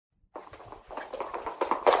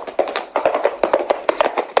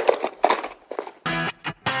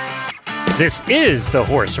This is the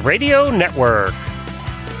Horse Radio Network.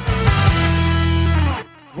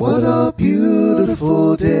 What a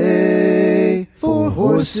beautiful day for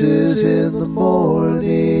horses in the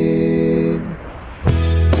morning.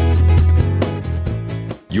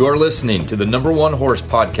 You are listening to the #1 horse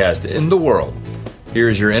podcast in the world.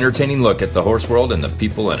 Here's your entertaining look at the horse world and the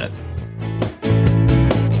people in it.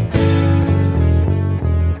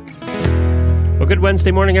 Well, good Wednesday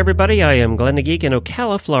morning, everybody. I am Glenn the Geek in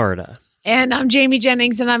Ocala, Florida. And I'm Jamie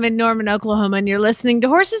Jennings, and I'm in Norman, Oklahoma, and you're listening to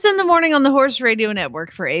Horses in the Morning on the Horse Radio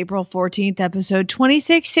Network for April 14th, episode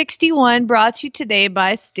 2661, brought to you today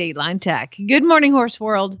by State Line Tack. Good morning, Horse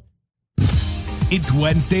World. It's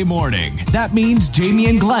Wednesday morning. That means Jamie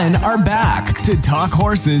and Glenn are back to talk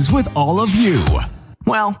horses with all of you.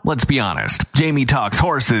 Well, let's be honest. Jamie talks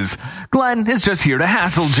horses. Glenn is just here to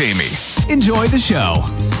hassle Jamie. Enjoy the show.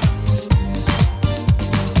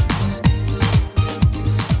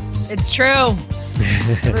 It's true.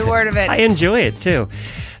 Every word of it. I enjoy it, too.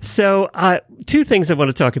 So, two things I want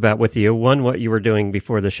to talk about with you. One, what you were doing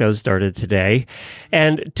before the show started today.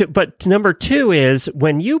 But number two is,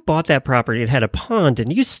 when you bought that property, it had a pond,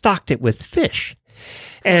 and you stocked it with fish.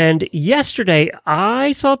 And yesterday,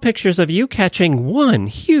 I saw pictures of you catching one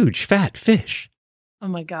huge fat fish. Oh,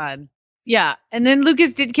 my God. Yeah. And then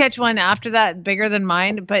Lucas did catch one after that, bigger than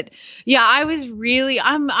mine. But yeah, I was really,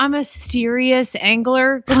 I'm a serious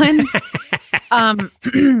angler, Glenn.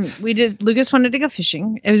 Lucas wanted to go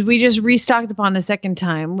fishing. We just restocked the pond a second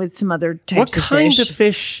time with some other types of fish. What kind of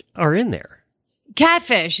fish are in there?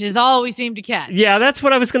 Catfish is all we seem to catch. Yeah, that's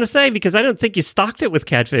what I was going to say, because I don't think you stocked it with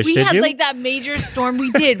catfish, did you? We had like that major storm.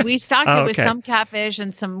 We did. We stocked it with some catfish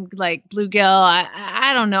and some like bluegill.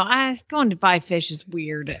 I don't know. Going to buy fish is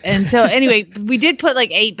weird. And so anyway, we did put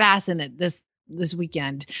like 8 bass in it this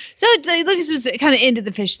weekend. So Lucas was kind of into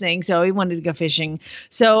the fish thing, so he wanted to go fishing.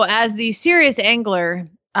 So as the serious angler,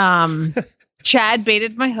 Chad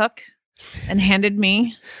baited my hook and handed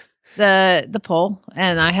me the pole,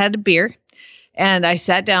 and I had a beer. And I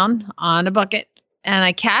sat down on a bucket and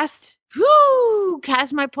I cast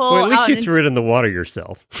my pole. Well, at least you threw it in the water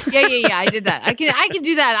yourself. Yeah. I did that. I can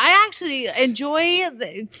do that. I actually enjoy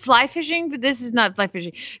fly fishing, but this is not fly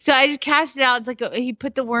fishing. So I just cast it out. It's like he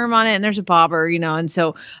put the worm on it, and there's a bobber, And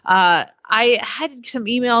so I had some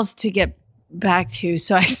emails to get back to.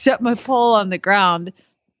 So I set my pole on the ground,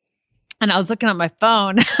 and I was looking at my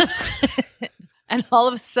phone, and all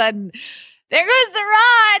of a sudden, there goes the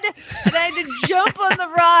rod! And I had to jump on the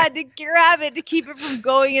rod to grab it to keep it from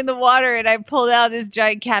going in the water. And I pulled out this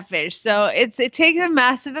giant catfish. So it takes a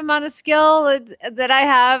massive amount of skill that I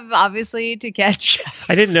have, obviously, to catch.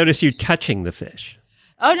 I didn't notice you touching the fish.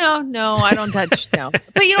 Oh, no, I don't touch, no.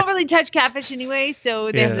 But you don't really touch catfish anyway,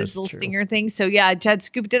 so they have this little stinger thing. So yeah, Chad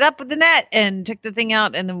scooped it up with the net and took the thing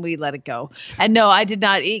out, and then we let it go. And no, I did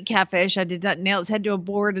not eat catfish. I did not nail its head to a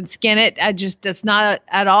board and skin it. That's not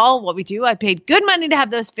at all what we do. I paid good money to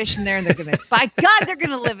have those fish in there, and by God, they're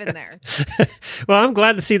going to live in there. Well, I'm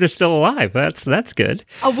glad to see they're still alive. That's good.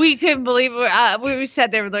 Oh, we couldn't believe it. We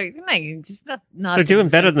sat there like, not they're doing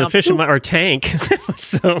better than the fish in our tank.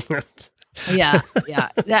 So... Yeah.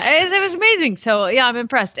 It was amazing. So yeah, I'm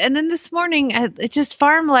impressed. And then this morning, it's just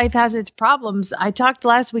farm life has its problems. I talked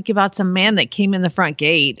last week about some man that came in the front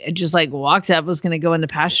gate and just like walked up, was going to go in the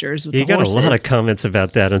pastures with the horses. You got a lot of comments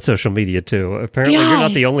about that on social media too. Apparently you're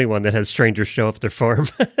not the only one that has strangers show up at their farm.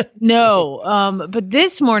 No. But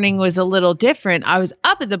this morning was a little different. I was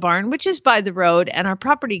up at the barn, which is by the road, and our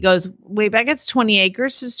property goes way back. It's 20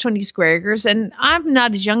 acres. It's 20 square acres. And I'm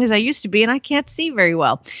not as young as I used to be, and I can't see very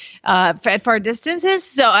well. At far distances,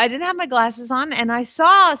 so I didn't have my glasses on, and I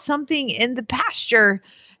saw something in the pasture,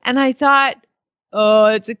 and I thought, oh,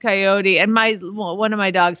 it's a coyote. And one of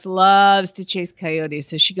my dogs loves to chase coyotes,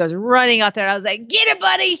 so she goes running out there, and I was like, get it,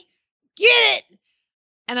 buddy, get it.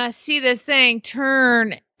 And I see this thing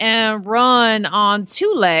turn and run on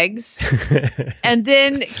 2 legs and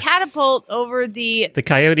then catapult over the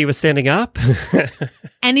coyote was standing up.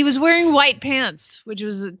 And he was wearing white pants,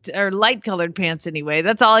 or light colored pants anyway.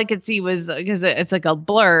 That's all I could see was, because it's like a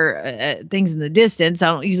blur, things in the distance. I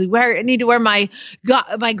don't usually need to wear my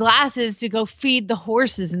glasses to go feed the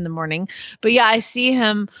horses in the morning. But yeah, I see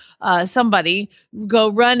him, somebody go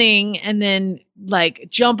running and then like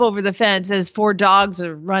jump over the fence as 4 dogs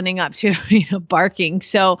are running up to, barking.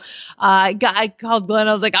 So I called Glenn.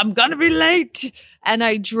 I was like, I'm going to be late. And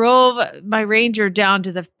I drove my Ranger down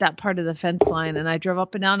to that part of the fence line, and I drove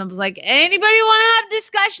up and down and was like, anybody want to have a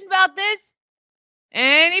discussion about this?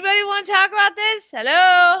 Anybody want to talk about this?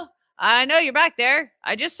 Hello? I know you're back there.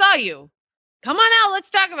 I just saw you. Come on out.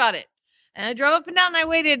 Let's talk about it. And I drove up and down and I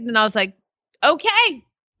waited, and I was like, okay,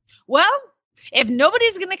 well, if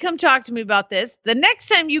nobody's going to come talk to me about this, the next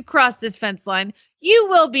time you cross this fence line, you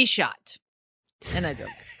will be shot. And I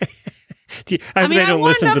don't. I mean, they don't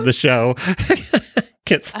listen to the show.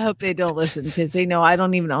 I hope they don't listen because they know I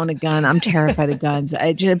don't even own a gun. I'm terrified of guns.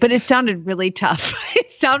 But it sounded really tough.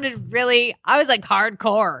 I was like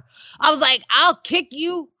hardcore. I was like, I'll kick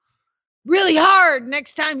you really hard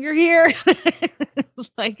next time you're here.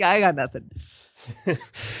 Like, I got nothing.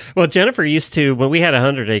 Well, Jennifer used to, when we had a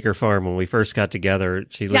 100-acre farm when we first got together.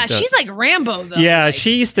 She's like Rambo, though. Yeah, like.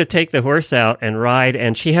 She used to take the horse out and ride,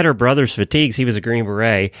 and she had her brother's fatigues. He was a Green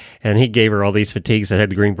Beret, and he gave her all these fatigues that had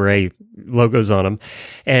the Green Beret logos on them.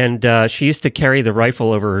 And she used to carry the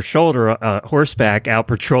rifle over her shoulder, horseback, out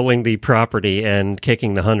patrolling the property and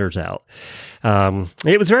kicking the hunters out.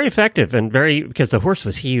 It was very effective and because the horse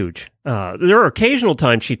was huge. There were occasional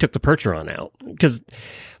times she took the Percheron out because,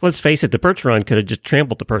 let's face it, the Percheron could have just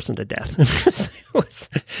trampled the person to death.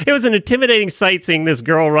 It was an intimidating sight seeing this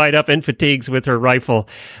girl ride up in fatigues with her rifle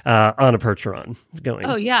on a Percheron. Going,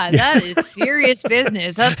 oh, yeah, that is serious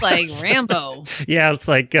business. That's like Rambo. Yeah, it's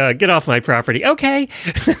like, get off my property. Okay.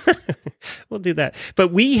 We'll do that. But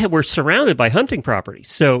we were surrounded by hunting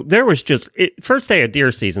properties. So there was first day of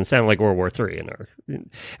deer season sounded like World War III.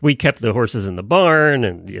 We kept the horses in the barn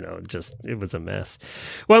and, it was a mess.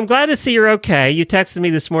 Well, I'm glad to see you're okay. You texted me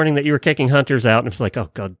this morning that you were kicking hunters out, and it's like, oh,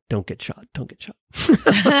 God, don't get shot. Don't get shot.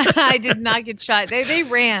 I did not get shot. They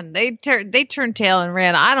ran. They turned tail and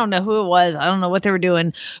ran. I don't know who it was. I don't know what they were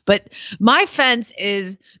doing. But my fence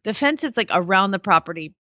is the fence that's like around the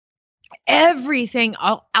property. Everything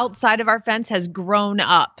outside of our fence has grown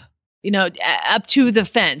up, up to the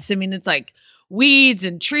fence. I mean, it's like weeds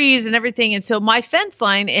and trees and everything. And so my fence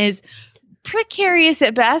line is precarious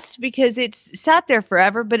at best because it's sat there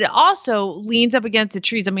forever, but it also leans up against the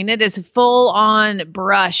trees. I mean, it is full on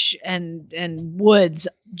brush and woods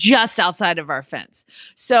just outside of our fence.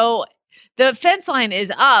 So the fence line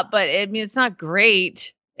is up, but I mean, it's not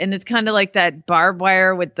great. And it's kind of like that barbed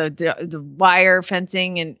wire with the wire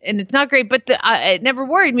fencing, and it's not great. But it never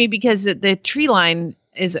worried me because the tree line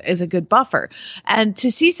is a good buffer. And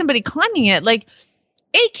to see somebody climbing it, like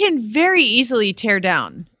it can very easily tear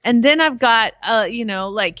down. And then I've got,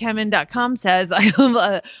 like Kemin.com says, I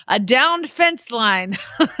have a downed fence line,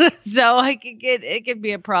 so it could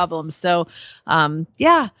be a problem. So,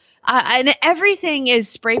 yeah. And everything is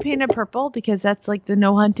spray painted purple because that's like the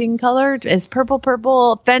no hunting color is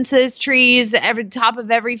purple, fences, trees, top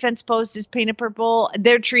of every fence post is painted purple.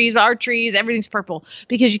 Their trees, our trees, everything's purple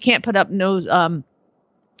because you can't put up no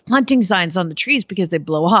hunting signs on the trees because they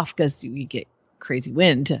blow off because you get crazy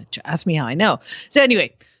wind. Ask me how I know. So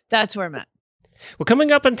anyway, that's where I'm at. Well,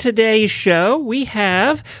 coming up on today's show, we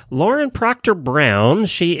have Lauren Proctor Brown.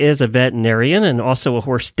 She is a veterinarian and also a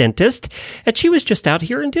horse dentist, and she was just out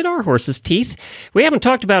here and did our horse's teeth. We haven't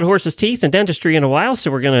talked about horse's teeth and dentistry in a while, so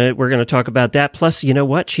we're gonna talk about that. Plus, you know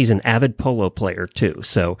what? She's an avid polo player too,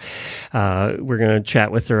 so we're gonna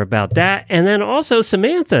chat with her about that. And then also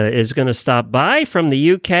Samantha is gonna stop by from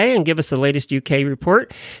the UK and give us the latest UK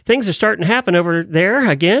report. Things are starting to happen over there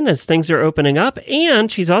again as things are opening up,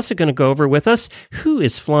 and she's also going to go over with us who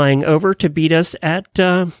is flying over to beat us at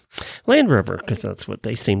Land Rover, because that's what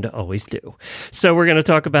they seem to always do. So we're going to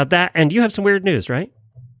talk about that. And you have some weird news, right?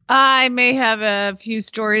 I may have a few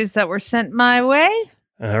stories that were sent my way.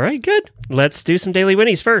 All right, good. Let's do some Daily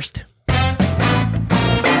Winnies first.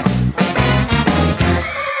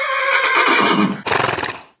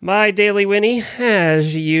 My Daily Winnie,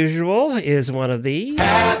 as usual, is one of these.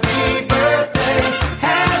 Happy birthday,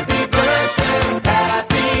 happy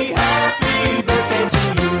birthday, happy birthday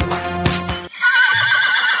to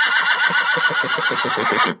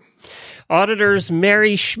you. Auditor's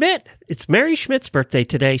Mary Schmidt. It's Mary Schmidt's birthday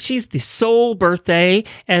today. She's the sole birthday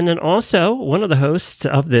and then also one of the hosts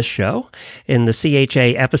of this show in the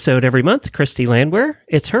CHA episode every month, Christy Landwehr.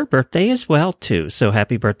 It's her birthday as well, too. So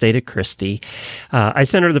happy birthday to Christy. I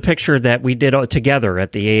sent her the picture that we did all together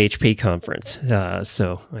at the AHP conference.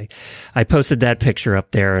 So I posted that picture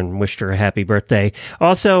up there and wished her a happy birthday.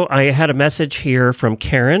 Also, I had a message here from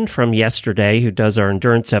Karen from yesterday who does our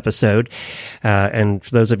endurance episode. And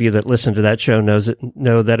for those of you that listen to that show know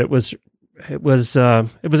that it was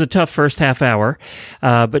a tough first half hour,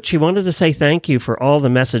 but she wanted to say thank you for all the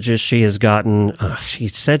messages she has gotten. She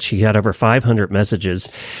said she had over 500 messages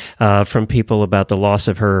from people about the loss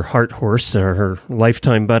of her heart horse, or her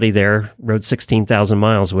lifetime buddy there, rode 16,000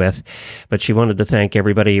 miles with. But she wanted to thank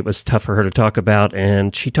everybody. It was tough for her to talk about,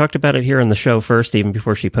 and she talked about it here on the show first, even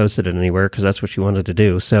before she posted it anywhere, because that's what she wanted to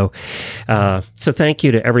do. So thank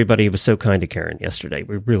you to everybody who was so kind to Karen yesterday.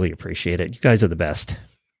 We really appreciate it. You guys are the best.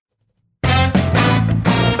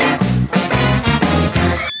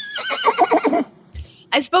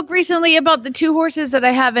 I spoke recently about the two horses that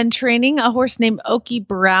I have in training, a horse named Okie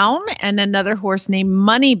Brown and another horse named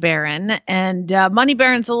Money Baron. And Money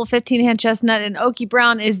Baron's a little 15-hand chestnut, and Okie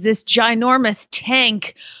Brown is this ginormous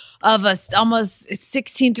tank of a almost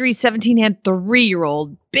 16-3, 17-hand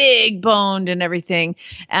 3-year-old, big boned and everything.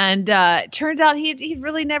 And it turned out he'd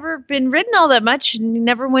really never been ridden all that much, and he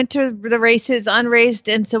never went to the races unraced.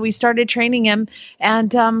 And so we started training him.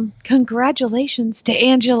 And congratulations to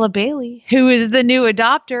Angela Bailey, who is the new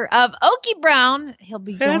adopter of Okie Brown. He'll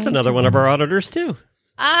be That's another one of our auditors, too.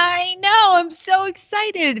 I know. I'm so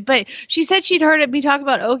excited. But she said she'd heard me talk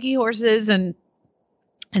about Okie horses, and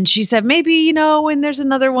she said, maybe, when there's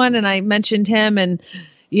another one. And I mentioned him. And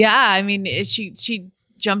yeah, I mean, she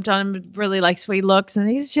jumped on him, really likes the way he looks. And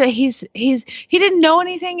he didn't know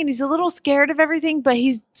anything, and he's a little scared of everything, but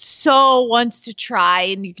he so wants to try.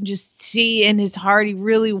 And you can just see in his heart, he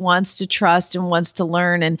really wants to trust and wants to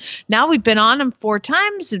learn. And now we've been on him 4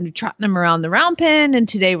 times and trotting him around the round pen. And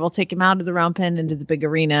today we'll take him out of the round pen into the big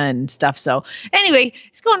arena and stuff. So anyway,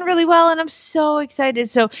 it's going really well, and I'm so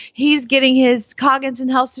excited. So he's getting his Coggins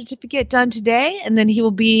and Health certificate done today, and then he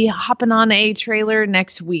will be hopping on a trailer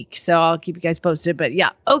next week. So I'll keep you guys posted. But yeah,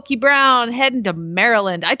 Okie Brown heading to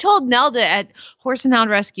Maryland. I told Nelda at Horse and Hound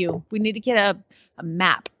Rescue, we need to get a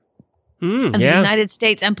map of the United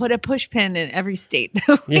States and put a push pin in every state.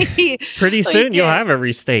 Pretty soon you'll have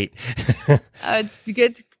every state. It's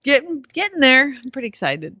good, getting there. I'm pretty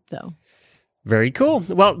excited. So very cool.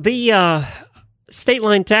 Well, the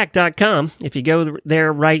StatelineTack.com, if you go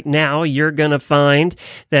there right now, you're going to find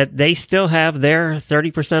that they still have their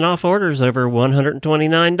 30% off orders over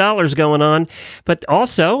 $129 going on. But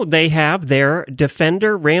also, they have their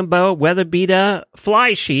Defender, Rambo, Weatherbeeta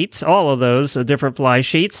fly sheets, all of those different fly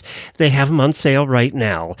sheets. They have them on sale right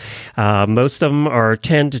now. Most of them are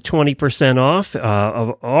 10 to 20% off,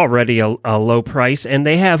 already a low price. And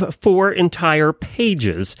they have 4 entire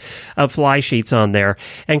pages of fly sheets on there.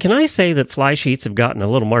 And can I say that fly sheets have gotten a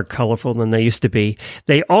little more colorful than they used to be?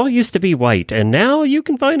 They all used to be white, and now you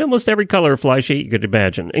can find almost every color of fly sheet you could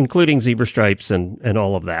imagine, including zebra stripes and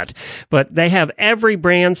all of that. But they have every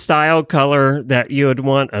brand, style, color that you would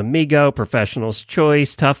want: Amigo, Professional's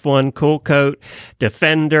Choice, Tough One, Cool Coat,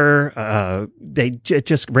 Defender,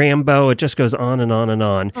 just Rambo. It just goes on and on and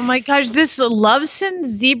on. Oh my gosh, this Loveson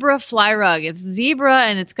Zebra Fly Rug. It's zebra,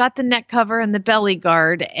 and it's got the neck cover and the belly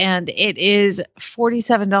guard, and it is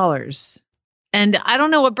 $47. And I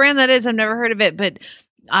don't know what brand that is. I've never heard of it, but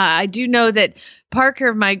I do know that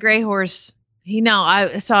Parker, my gray horse,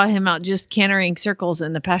 I saw him out just cantering circles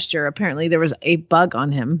in the pasture. Apparently there was a bug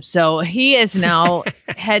on him. So he is now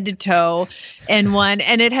head to toe in one,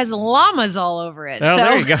 and it has llamas all over it. Oh, so,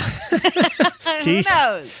 there you go. who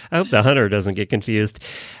knows? I hope the hunter doesn't get confused.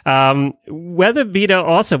 Weatherbeeta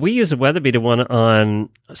also, we use a Weatherbeeta one on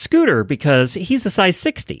Scooter because he's a size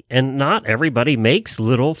 60, and not everybody makes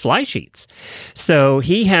little fly sheets. So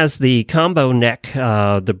he has the combo neck,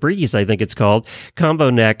 the Breeze, I think it's called, combo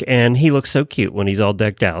neck, and he looks so cute when he's all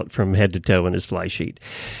decked out from head to toe in his fly sheet.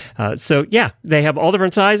 So yeah, they have all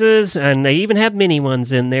different sizes, and they even have mini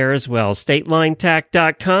ones in there as well.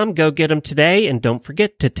 StatelineTack.com. Go get them today, and don't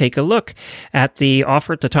forget to take a look at the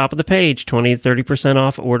offer at the top of the page, 20 to 30%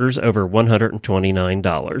 off orders over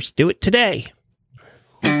 $129. Do it today.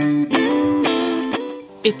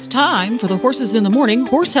 It's time for the Horses in the Morning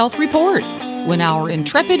Horse Health Report, when our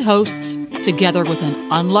intrepid hosts, together with an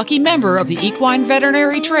unlucky member of the equine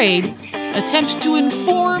veterinary trade, attempt to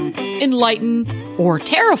inform, enlighten, or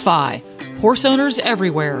terrify horse owners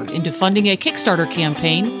everywhere into funding a Kickstarter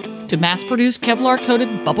campaign to mass-produce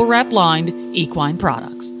Kevlar-coated, bubble-wrap-lined equine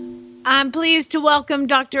products. I'm pleased to welcome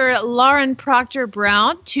Dr. Lauren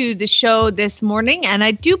Proctor-Brown to the show this morning, and I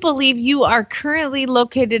do believe you are currently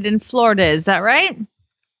located in Florida. Is that right?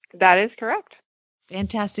 That is correct.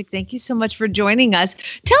 Fantastic. Thank you so much for joining us.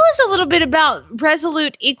 Tell us a little bit about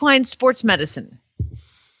Resolute Equine Sports Medicine.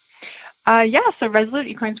 So Resolute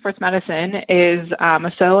Equine Sports Medicine is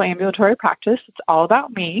a solo ambulatory practice. It's all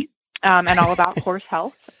about me and all about horse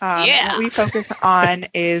health. What we focus on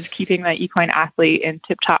is keeping the equine athlete in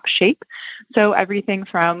tip-top shape. So everything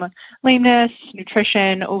from lameness,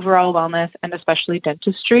 nutrition, overall wellness, and especially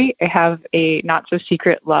dentistry. I have a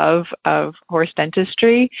not-so-secret love of horse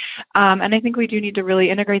dentistry. And I think we do need to really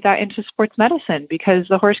integrate that into sports medicine, because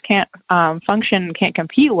the horse can't function, can't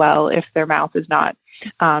compete well if their mouth is not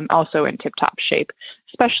also in tip-top shape,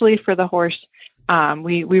 especially for the horse.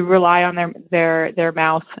 We rely on their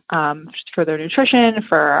mouth for their nutrition,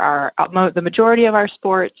 for the majority of our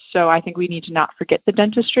sports. So I think we need to not forget the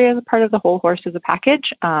dentistry as a part of the whole horse as a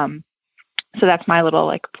package. So that's my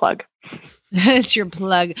little plug. That's your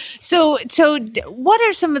plug. So what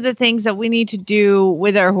are some of the things that we need to do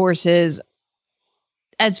with our horses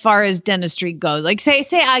as far as dentistry goes? Like say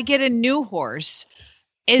I get a new horse.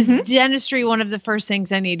 Is dentistry one of the first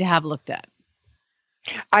things I need to have looked at?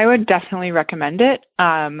 I would definitely recommend it.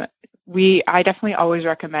 I definitely always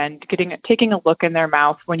recommend taking a look in their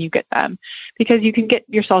mouth when you get them, because you can get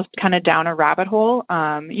yourself kind of down a rabbit hole.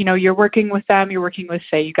 You're working with them,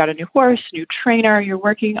 say you got a new horse, new trainer, you're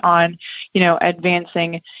working on,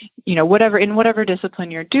 advancing, whatever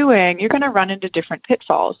discipline you're doing, you're going to run into different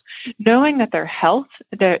pitfalls. Knowing that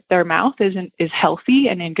their mouth is healthy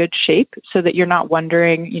and in good shape, so that you're not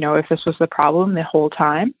wondering, if this was the problem the whole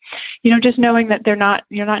time, just knowing that you're not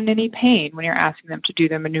in any pain when you're asking them to do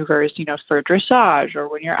the maneuvers, for dressage, or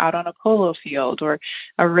when you're out on a polo field or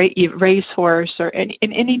a race horse, or in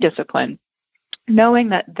any discipline, knowing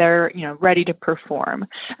that they're, ready to perform.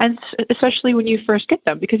 And especially when you first get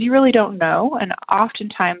them, because you really don't know. And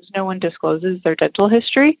oftentimes no one discloses their dental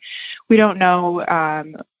history. We don't know,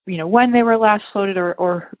 when they were last floated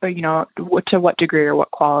or to what degree or what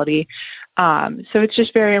quality. So it's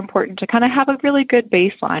just very important to kind of have a really good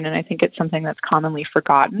baseline. And I think it's something that's commonly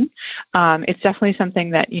forgotten. It's definitely something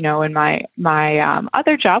that, in my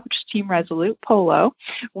other job, which is Team Resolute Polo,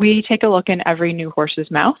 we take a look in every new horse's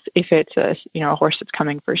mouth. If it's a horse that's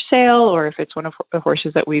coming for sale, or if it's one of the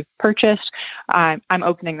horses that we've purchased, I'm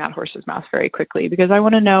opening that horse's mouth very quickly, because I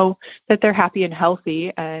want to know that they're happy and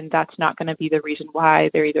healthy. And that's not going to be the reason why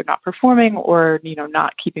they're either not performing or,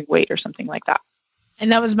 not keeping weight or something like that.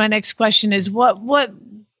 And that was my next question: is what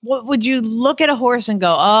would you look at a horse and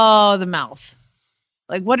go, oh, the mouth?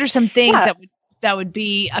 Like, what are some things that would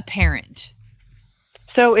be apparent?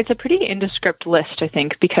 So it's a pretty indescript list, I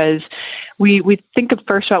think, because we think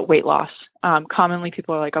first about weight loss. Commonly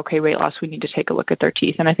people are like, okay, weight loss, we need to take a look at their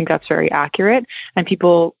teeth. And I think that's very accurate. And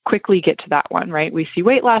people quickly get to that one, right? We see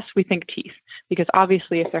weight loss, we think teeth, because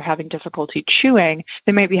obviously if they're having difficulty chewing,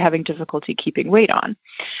 they might be having difficulty keeping weight on.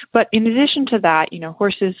 But in addition to that,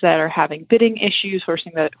 horses that are having bitting issues,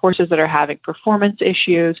 horses that are having performance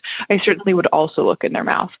issues, I certainly would also look in their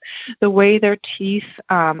mouth. The way their teeth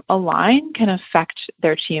align can affect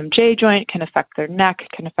their TMJ joint, can affect their neck,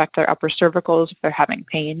 can affect their upper cervicals if they're having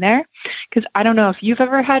pain there. Because I don't know if you've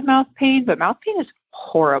ever had mouth pain, but mouth pain is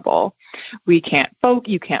horrible. You can't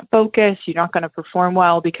focus. You're not going to perform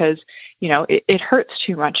well because, it hurts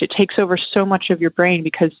too much. It takes over so much of your brain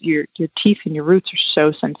because your teeth and your roots are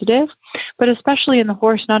so sensitive. But especially in the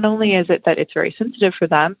horse, not only is it that it's very sensitive for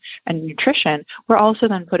them and nutrition, we're also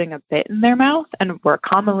then putting a bit in their mouth, and we're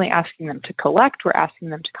commonly asking them to collect. We're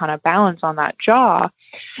asking them to kind of balance on that jaw.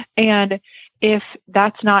 And if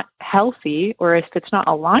that's not healthy, or if it's not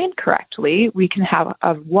aligned correctly, we can have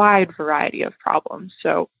a wide variety of problems.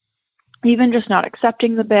 So even just not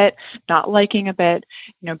accepting the bit, not liking a bit,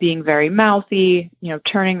 being very mouthy,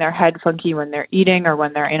 turning their head funky when they're eating or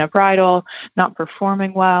when they're in a bridle, not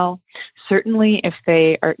performing well. Certainly if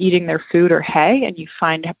they are eating their food or hay and you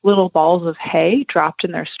find little balls of hay dropped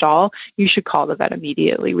in their stall, you should call the vet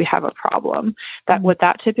immediately. We have a problem. What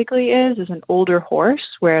that typically is an older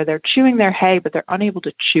horse where they're chewing their hay, but they're unable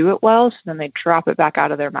to chew it well. So then they drop it back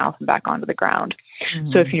out of their mouth and back onto the ground.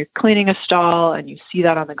 So if you're cleaning a stall and you see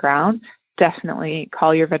that on the ground, definitely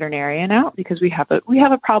call your veterinarian out, because we have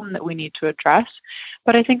a problem that we need to address.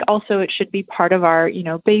 But I think also it should be part of our,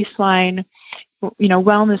 baseline,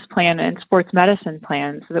 wellness plan and sports medicine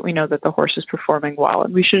plan, so that we know that the horse is performing well.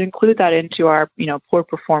 And we should include that into our, poor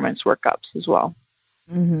performance workups as well.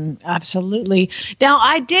 Mm-hmm, absolutely. Now,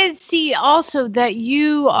 I did see also that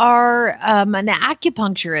you are an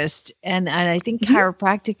acupuncturist and I think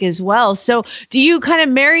chiropractic as well. So do you kind of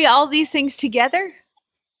marry all these things together?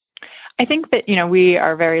 I think that, we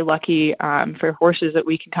are very lucky for horses that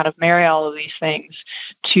we can kind of marry all of these things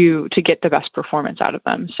to get the best performance out of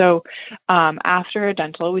them. So after a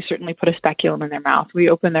dental, we certainly put a speculum in their mouth. We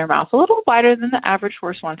open their mouth a little wider than the average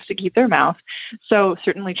horse wants to keep their mouth. So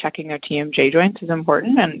certainly checking their TMJ joints is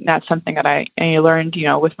important. And that's something that I learned,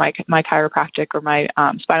 with my chiropractic or my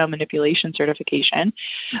spinal manipulation certification,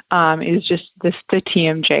 is just the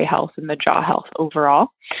TMJ health and the jaw health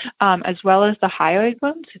overall. As well as the hyoid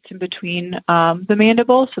bone sits in between the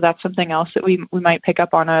mandible. So that's something else that we might pick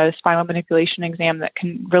up on a spinal manipulation exam that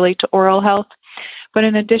can relate to oral health. But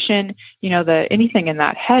in addition, anything in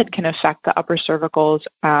that head can affect the upper cervicals,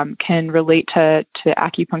 can relate to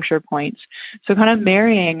acupuncture points. So kind of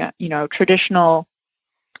marrying, traditional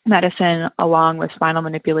medicine along with spinal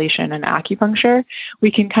manipulation and acupuncture, we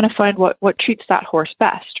can kind of find what treats that horse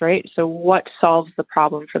best, right? So what solves the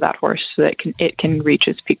problem for that horse so that it can reach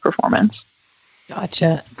its peak performance.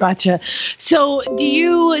 Gotcha. So do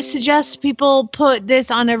you suggest people put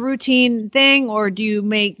this on a routine thing, or do you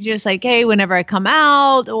make just like, hey, whenever I come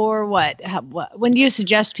out, or what? When do you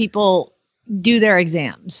suggest people do their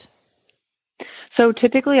exams? So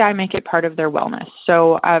typically I make it part of their wellness.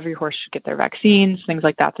 So every horse should get their vaccines, things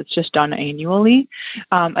like that. That's just done annually.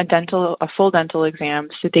 A full dental exam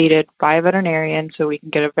sedated by a veterinarian so we can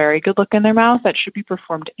get a very good look in their mouth. That should be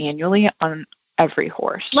performed annually on every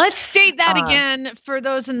horse. Let's state that again for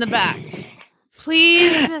those in the back.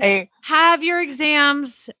 Please have your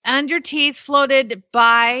exams and your teeth floated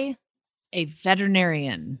by a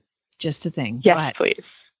veterinarian. Just a thing. Yes, please.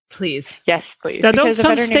 Please. Yes, please. Now, don't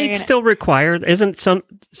some states still require? Isn't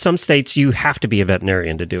some states you have to be a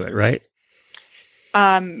veterinarian to do it, right?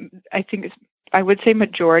 I think I would say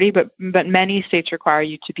majority, but many states require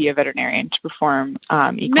you to be a veterinarian to perform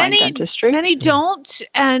equine dentistry. Many don't,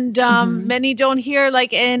 and many don't here,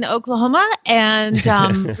 like in Oklahoma.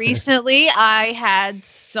 And recently, I had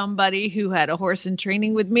somebody who had a horse in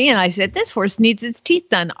training with me, and I said, "This horse needs its teeth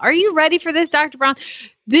done. Are you ready for this, Dr. Brown?"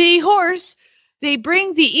 The horse. They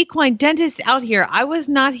bring the equine dentist out here. I was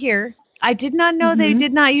not here. I did not know they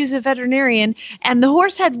did not use a veterinarian. And the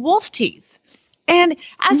horse had wolf teeth. And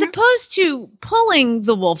as opposed to pulling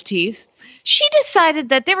the wolf teeth, she decided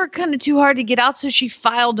that they were kind of too hard to get out, so she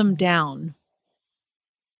filed them down.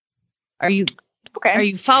 Are you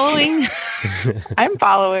following? I'm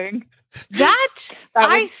following. That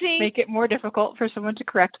I think make it more difficult for someone to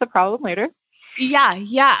correct the problem later.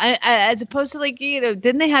 Yeah. As opposed to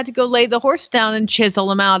then they had to go lay the horse down and chisel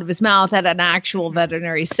him out of his mouth at an actual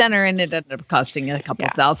veterinary center, and it ended up costing a couple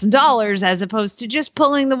 $1,000 as opposed to just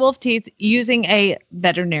pulling the wolf teeth using a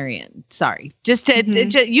veterinarian. Sorry, just to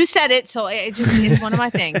you said it, so it's one of my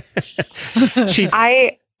things.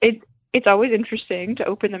 It's always interesting to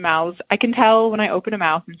open the mouths. I can tell when I open a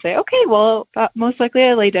mouth and say, okay, well, most likely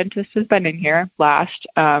a lay dentist has been in here last.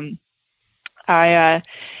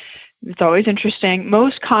 It's always interesting.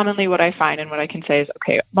 Most commonly what I find and what I can say is,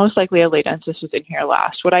 okay, most likely a lay dentist was in here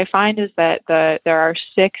last. What I find is that there are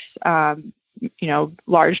 6,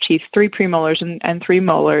 large teeth, 3 premolars and 3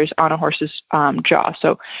 molars on a horse's jaw.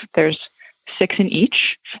 So there's 6 in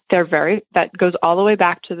each. That goes all the way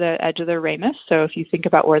back to the edge of the ramus. So if you think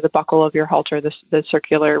about where the buckle of your halter, the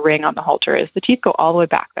circular ring on the halter is, the teeth go all the way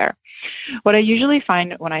back there. What I usually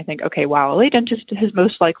find when I think, okay, wow, a lay dentist has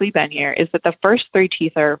most likely been here, is that the first 3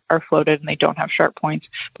 teeth are floated and they don't have sharp points.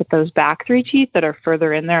 But those back 3 teeth that are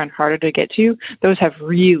further in there and harder to get to, those have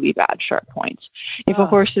really bad sharp points. If a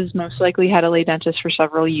horse has most likely had a lay dentist for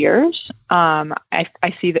several years,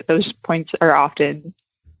 I see that those points are often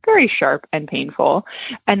very sharp and painful.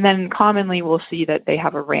 And then commonly we'll see that they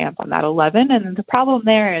have a ramp on that 11. And the problem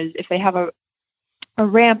there is if they have a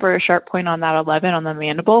ramp or a sharp point on that 11 on the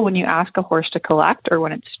mandible, when you ask a horse to collect or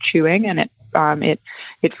when it's chewing and it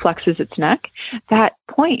flexes its neck, that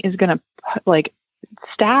point is going to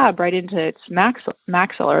stab right into its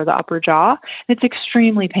maxilla, the upper jaw. It's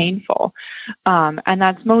extremely painful. And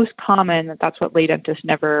that's most common. That's what lay dentists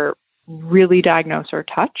never really diagnose or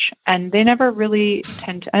touch. And they never really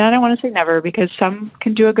tend to, and I don't want to say never because some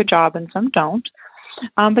can do a good job and some don't.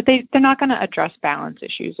 But they're not going to address balance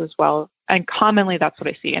issues as well. And commonly that's what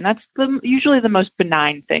I see. And that's usually the most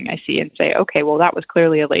benign thing I see and say, okay, well, that was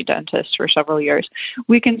clearly a lay dentist for several years.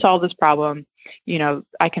 We can solve this problem.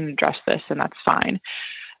 I can address this and that's fine.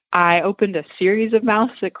 I opened a series of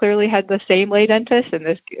mouths that clearly had the same lay dentist,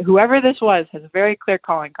 and whoever this was has a very clear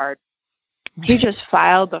calling card. He just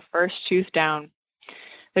filed the first tooth down.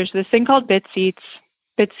 There's this thing called bit seats.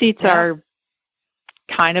 Bit seats are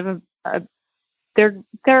kind of they're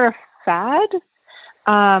a fad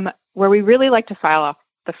where we really like to file off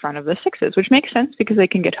the front of the 6s, which makes sense because they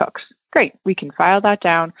can get hooks. Great. We can file that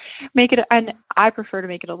down, make it, and I prefer to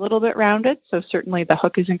make it a little bit rounded. So certainly the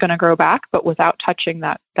hook isn't going to grow back, but without touching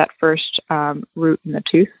that first root in the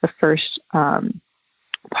tooth, the first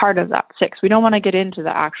part of that 6. We don't want to get into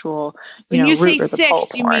the actual, when you say root or the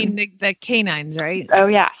 6, you horn. mean the canines, right? Oh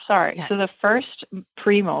yeah, sorry. Yeah. So the first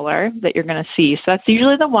premolar that you're going to see, so that's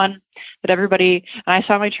usually the one that everybody, and I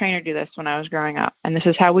saw my trainer do this when I was growing up, and this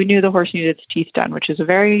is how we knew the horse needed its teeth done, which is a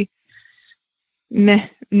very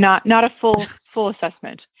not a full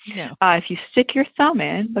assessment. No. If you stick your thumb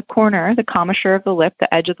in the corner, the commissure of the lip,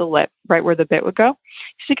 the edge of the lip, right where the bit would go,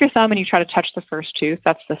 you stick your thumb and you try to touch the first tooth,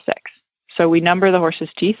 that's the 6. So we number the horse's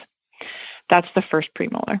teeth. That's the first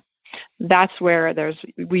premolar. That's where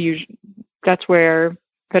that's where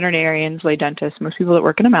veterinarians, lay dentists, most people that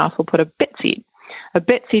work in a mouth will put a bit seat. A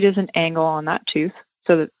bit seat is an angle on that tooth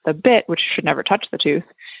so that the bit, which should never touch the tooth,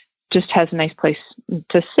 just has a nice place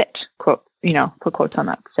to sit, quote, put quotes on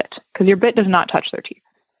that, sit, because your bit does not touch their teeth.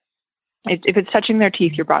 If it's touching their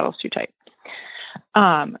teeth, your bridle's too tight.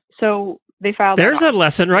 So they filed. There's a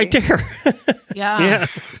lesson right there. Yeah.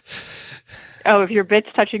 Oh, if your bit's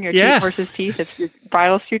touching your horse's teeth, if your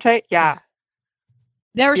bridle's too tight, yeah.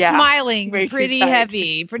 They're Yeah. smiling Way too pretty tight.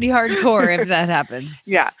 heavy, pretty hardcore if that happens.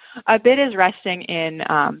 Yeah. A bit is resting in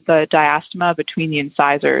the diastema between the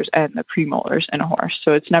incisors and the premolars in a horse.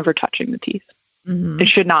 So it's never touching the teeth. Mhm. It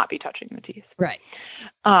should not be touching the teeth. Right.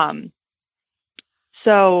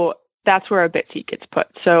 So that's where a bit seat gets put.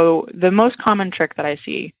 So the most common trick that I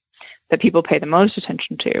see that people pay the most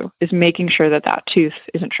attention to is making sure that tooth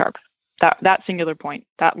isn't sharp. That singular point,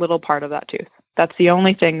 that little part of that tooth. That's the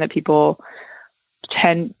only thing that people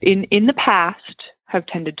in the past have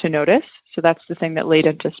tended to notice. So that's the thing that lay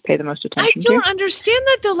dentists pay the most attention to. I don't understand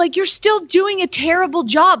that though. Like, you're still doing a terrible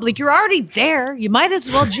job. Like, you're already there. You might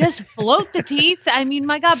as well just float the teeth. I mean,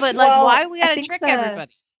 my God, but why we gotta trick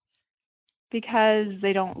everybody? Because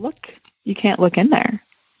they don't look. You can't look in there.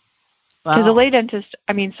 Because Wow. a lay dentist,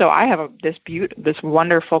 so I have this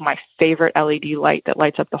wonderful, my favorite LED light that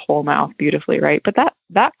lights up the whole mouth beautifully, right? But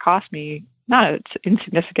that cost me not an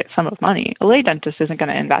insignificant sum of money. A lay dentist isn't going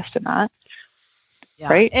to invest in that,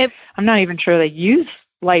 right? I'm not even sure they use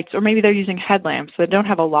lights, or maybe they're using headlamps that don't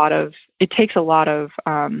have it takes a lot of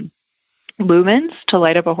lumens to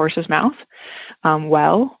light up a horse's mouth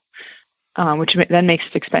which then makes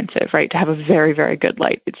it expensive, right? To have a very, very good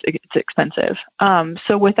light, it's expensive.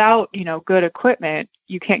 So without, good equipment,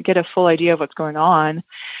 you can't get a full idea of what's going on.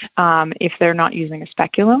 If they're not using a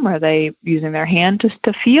speculum, are they using their hand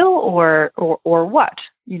to feel, or what?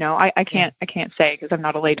 I can't say because I'm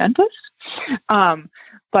not a lay dentist.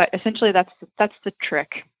 But essentially, that's the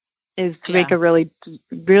trick, is to make a really,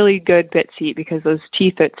 really good bit seat, because those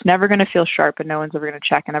teeth, it's never going to feel sharp, and no one's ever going to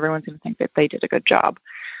check, and everyone's going to think that they did a good job.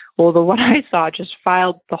 Well, the one I saw just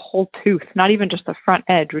filed the whole tooth, not even just the front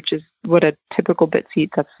edge, which is what a typical bit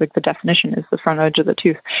seat, that's like the definition, is the front edge of the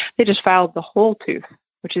tooth. They just filed the whole tooth,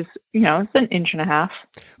 which is, it's an inch and a half.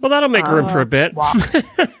 Well, that'll make room for a bit. Wow.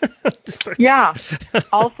 Yeah.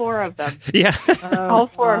 All four of them. Yeah. All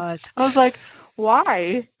four. God. I was like,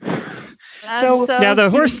 why? That's so Now, the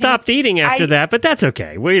horse stopped eating after that, but that's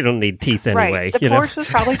okay. We don't need teeth anyway. Right. The horse was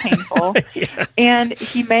probably painful, and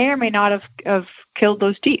he may or may not have killed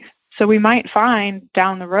those teeth. So we might find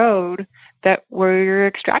down the road that we're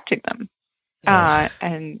extracting them,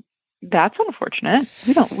 and that's unfortunate.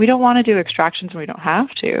 We don't want to do extractions when we don't have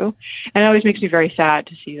to, and it always makes me very sad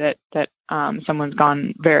to see that someone's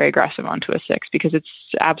gone very aggressive onto a 6, because it's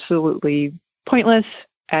absolutely pointless,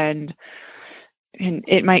 and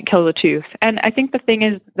it might kill the tooth. And I think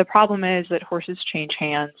the problem is that horses change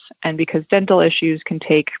hands, and because dental issues can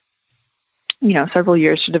take, several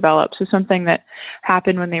years to develop. So something that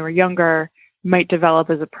happened when they were younger might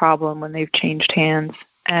develop as a problem when they've changed hands.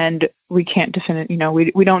 And we can't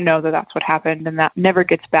we don't know that that's what happened, and that never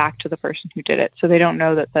gets back to the person who did it. So they don't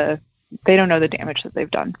know the damage that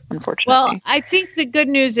they've done, unfortunately. Well, I think the good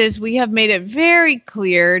news is we have made it very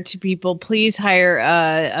clear to people, please hire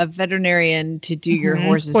a veterinarian to do your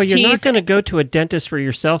horse's Well, teeth. you're not going to go to a dentist for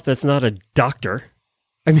yourself that's not a doctor.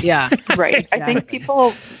 I mean, Yeah. Right. Exactly. I think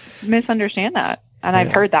people misunderstand that. And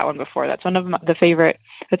I've heard that one before. That's one of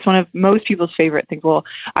that's one of most people's favorite things. Well,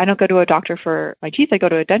 I don't go to a doctor for my teeth. I go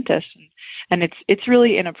to a dentist. And it's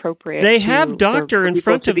really inappropriate. They have doctor in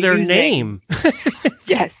front of their name.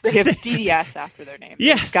 Yes, they have DDS after their name.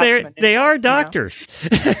 Yes, they are doctors.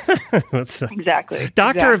 Exactly.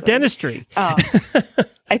 Doctor of dentistry.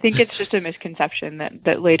 I think it's just a misconception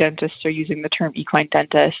that lay dentists are using the term equine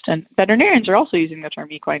dentist, and veterinarians are also using the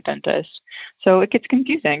term equine dentist. So it gets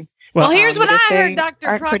confusing. Well, here's what I if they heard, Dr.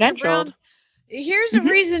 aren't Proctor Brown. Here's the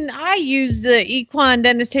reason I use the equine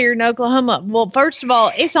dentist here in Oklahoma. Well, first of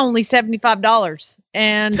all, it's only $75.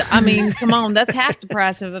 And I mean, come on, that's half the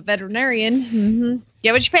price of a veterinarian. Mm-hmm.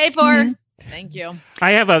 Get what you pay for. Thank you.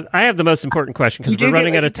 I have the most important question, because we're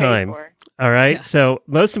running out of time. All right. Yeah. So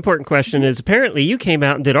most important question is, apparently you came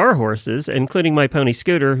out and did our horses, including my pony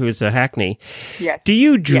Scooter, who is a Hackney. Yes. Do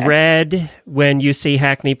you dread when you see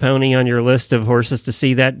Hackney Pony on your list of horses to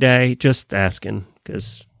see that day? Just asking,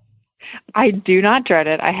 because I do not dread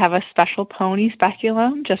it. I have a special pony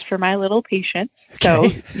speculum just for my little patients.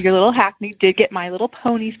 Okay. So your little Hackney did get my little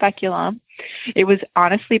pony speculum. It was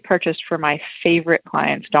honestly purchased for my favorite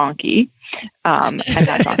client's donkey. And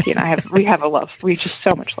that donkey and we have a love. We just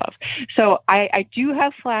so much love. So I do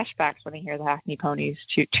have flashbacks when I hear the Hackney ponies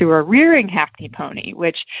to a rearing Hackney pony,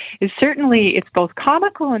 which is certainly, it's both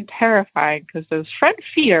comical and terrifying because those front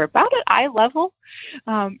feet are about at eye level.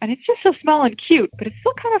 And it's just so small and cute, but it's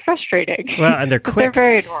still kind of frustrating. Well, and they're quick. They're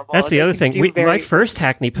very adorable. That's the other thing. My first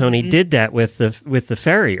Hackney pony did that with the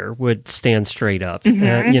farrier, would stand straight up,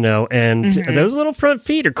 and those little front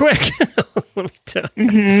feet are quick. Let me tell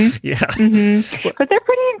you. Yeah. But they're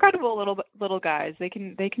pretty incredible little guys. They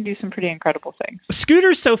can do some pretty incredible things.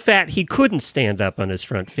 Scooter's so fat he couldn't stand up on his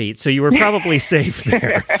front feet, so you were probably safe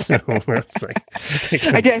there. So that's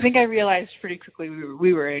I think I realized pretty quickly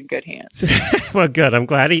we were in good hands. Well, good. I'm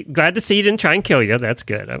glad to see he didn't try and kill you. That's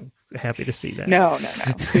good. I'm happy to see that. No.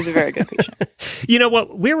 He's a very good patient. You know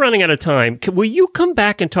what? We're running out of time. Will you come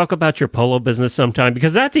back and talk about your polo business sometime?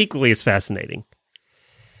 Because that's equally as fascinating.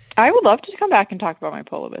 I would love to come back and talk about my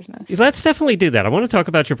polo business. Let's definitely do that. I want to talk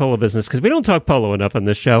about your polo business because we don't talk polo enough on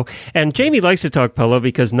this show. And Jamie likes to talk polo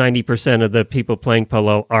because 90% of the people playing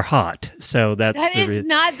polo are hot. So that is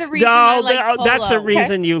not the reason I like polo. That's the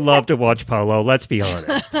reason you love to watch polo. Let's be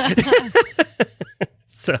honest.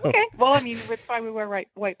 So. Okay. Well, I mean, that's why we wear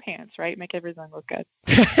white pants, right? Make everything look good.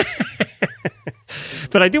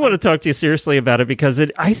 But I do want to talk to you seriously about it because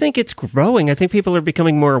I think it's growing. I think people are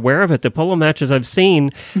becoming more aware of it. The polo matches I've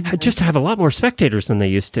seen just have a lot more spectators than they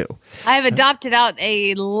used to. I have adopted out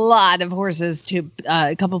a lot of horses to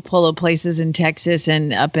a couple polo places in Texas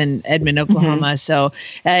and up in Edmond, Oklahoma. So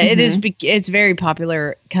it's very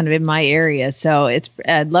popular kind of in my area. So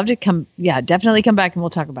I'd love to definitely come back and we'll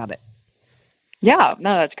talk about it. Yeah,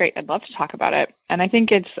 no, that's great. I'd love to talk about it. And I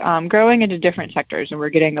think it's growing into different sectors and we're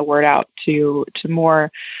getting the word out to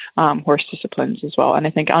more horse disciplines as well. And I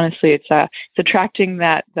think honestly, it's attracting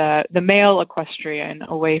the male equestrian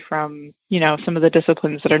away from, some of the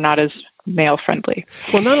disciplines that are not as male friendly.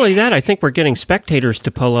 Well, not only that, I think we're getting spectators to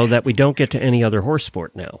polo that we don't get to any other horse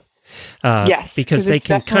sport now. Yes, because they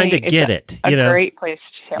can kind of get it. A great place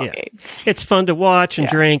to tailgate. Yeah. It's fun to watch and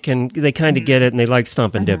drink, and they kind of get it, and they like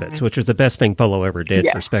stomping divots, which was the best thing polo ever did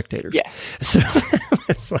for spectators. Yeah. So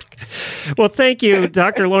it's like, well, thank you,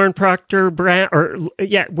 Dr. Lauren Proctor.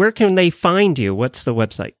 Where can they find you? What's the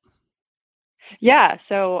website? Yeah,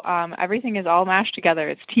 so everything is all mashed together.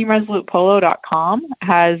 It's teamresolutepolo.com,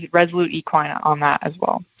 has Resolute Equine on that as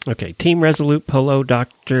well. Okay,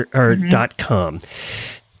 teamresolutepolo.com.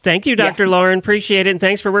 Thank you, Dr. Lauren. Appreciate it. And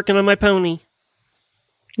thanks for working on my pony.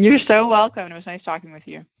 You're so welcome. It was nice talking with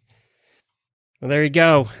you. Well, there you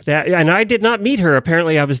go. And I did not meet her.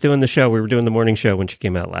 Apparently, I was doing the show. We were doing the morning show when she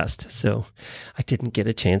came out last. So I didn't get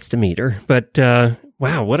a chance to meet her. But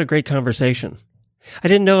wow, what a great conversation. I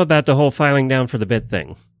didn't know about the whole filing down for the bit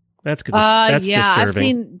thing. That's good. That's disturbing. I've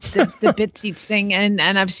seen the bit seats thing, and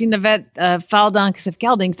I've seen the vet file down because of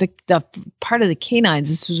geldings, the part of the canines.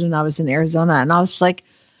 This was when I was in Arizona, and I was like,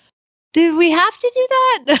 "Did we have to do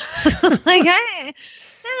that?" I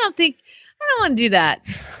don't want to do that.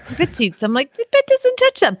 Bit seats. I'm like, the bit doesn't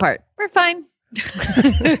touch that part. We're fine.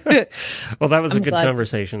 Well, that was a good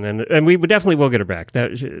conversation, and we definitely will get her back.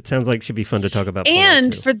 It sounds like she'd be fun to talk about.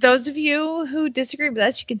 And for those of you who disagree with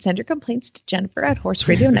us, you can send your complaints to Jennifer at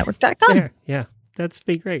horseradionetwork.com. Yeah, that'd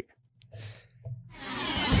be great.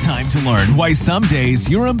 Time to learn why some days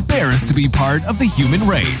you're embarrassed to be part of the human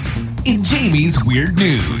race in Jamie's Weird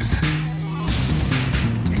News.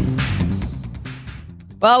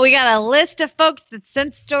 Well, we got a list of folks that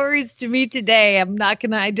sent stories to me today. I'm not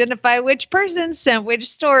going to identify which person sent which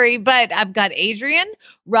story, but I've got Adrian,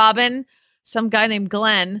 Robin, some guy named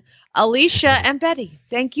Glenn, Alicia, and Betty.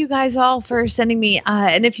 Thank you guys all for sending me.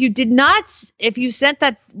 And if you sent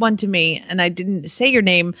that one to me and I didn't say your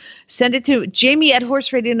name, send it to Jamie at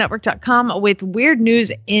horseradionetwork.com with weird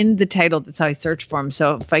news in the title. That's how I search for them.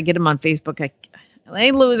 So if I get them on Facebook,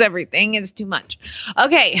 I lose everything. It's too much.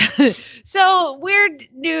 Okay. So weird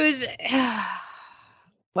news.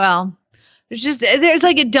 Well, there's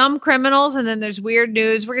like a dumb criminals and then there's weird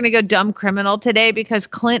news. We're going to go dumb criminal today because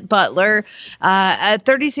Clint Butler, a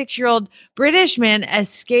 36-year-old British man,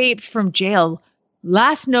 escaped from jail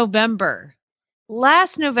last November.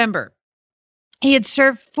 He had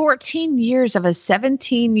served 14 years of a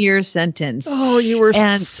 17-year sentence. Oh, you were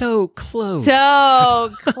so close. So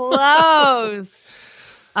close.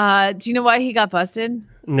 Do you know why he got busted?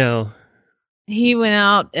 No. He went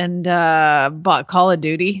out and bought Call of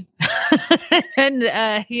Duty. And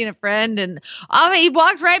he and a friend. And he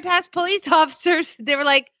walked right past police officers. They were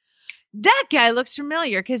like, that guy looks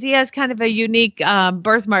familiar because he has kind of a unique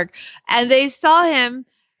birthmark. And they saw him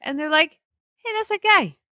and they're like, hey, that's that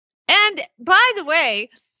guy. And by the way,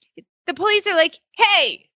 the police are like,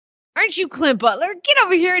 hey, aren't you Clint Butler? Get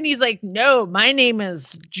over here. And he's like, no, my name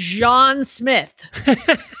is John Smith.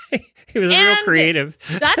 He was real creative.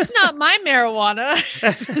 That's not my marijuana.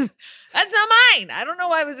 That's not mine. I don't know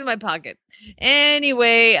why it was in my pocket.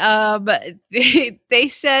 Anyway, they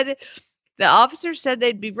said, the officer said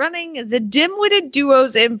they'd be running the dim-witted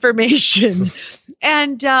duo's information.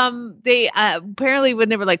 And they apparently, when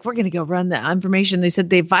they were like, we're going to go run the information, they said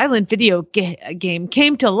the violent video game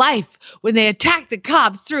came to life when they attacked the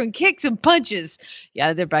cops, throwing kicks and punches.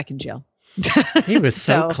 Yeah, they're back in jail. He was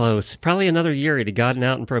so close. Probably another year he'd have gotten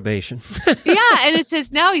out in probation. Yeah, and it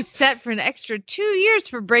says now he's set for an extra 2 years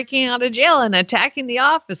for breaking out of jail and attacking the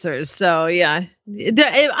officers. So, yeah.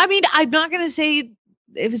 I mean, I'm not going to say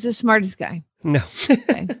it was the smartest guy. No.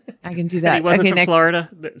 Okay, I can do that. And he wasn't from Florida,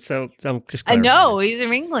 so I'm just I know, he's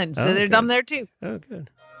from England, so they're dumb there too. Oh, good.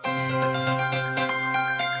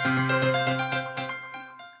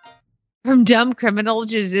 From dumb criminals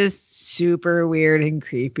to just super weird and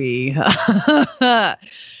creepy.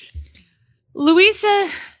 Louisa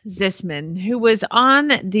Zisman, who was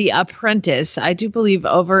on The Apprentice, I do believe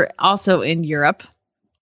also in Europe,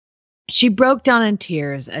 she broke down in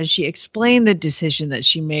tears as she explained the decision that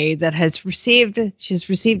she made that she's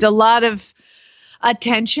received a lot of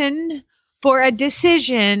attention for a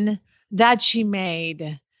decision that she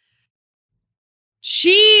made.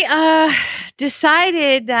 She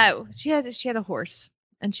decided that she had a horse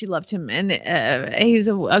and she loved him, and he was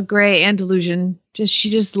a gray Andalusian.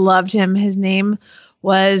 She just loved him. His name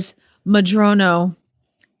was Madrono,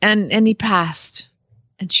 and he passed,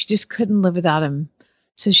 and she just couldn't live without him.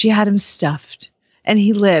 So she had him stuffed, and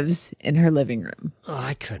he lives in her living room. Oh,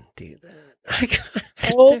 I couldn't do that.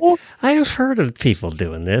 I have heard of people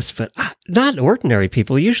doing this, but not ordinary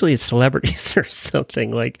people. Usually it's celebrities or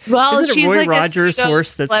something. Like, isn't it Roy like Rogers'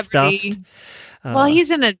 horse that's stuffed? Well,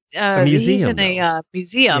 he's in a museum. He's in a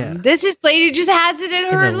museum. Yeah. This lady just has it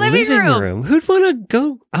in her living room. Who'd want to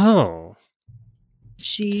go? Oh.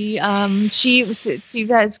 She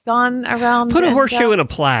has gone around. Put a horseshoe in a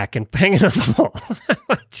plaque and hang it on the wall.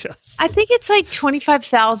 I think it's like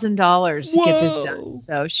 $25,000 to get this done.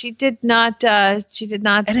 So she did not. And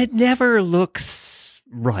it never looks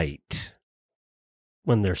right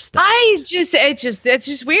when they're stuck. It's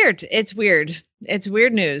just weird. It's weird. It's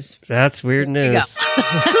weird news. That's weird news.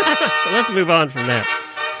 Let's move on from that.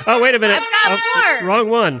 Oh, wait a minute. I've got more. Wrong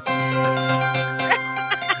one.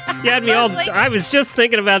 You had me all. I was just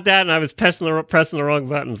thinking about that, and I was pressing the wrong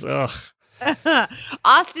buttons. Ugh.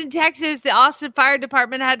 Austin, Texas. The Austin Fire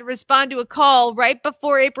Department had to respond to a call right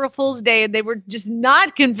before April Fool's Day, and they were just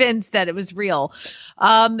not convinced that it was real.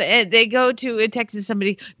 And they go to in Texas.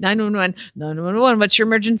 Somebody 911. What's your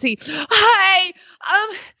emergency? Hi.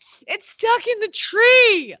 It's stuck in the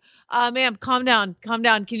tree. Ma'am, calm down.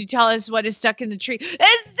 Can you tell us what is stuck in the tree? It's stuck in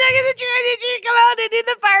the tree. I need you to come out and in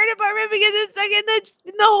the fire department because it's stuck in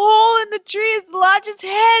the hole in the tree. It's lodged its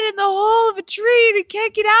head in the hole of a tree and it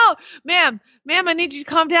can't get out. Ma'am, I need you to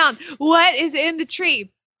calm down. What is in the tree?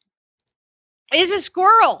 It's a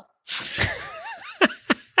squirrel.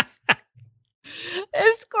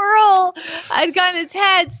 A squirrel had gotten its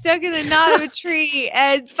head stuck in the knot of a tree,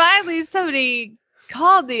 and finally somebody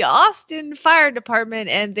called the Austin Fire Department,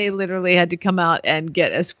 and they literally had to come out and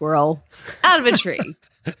get a squirrel out of a tree.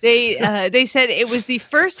 They said it was the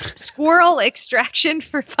first squirrel extraction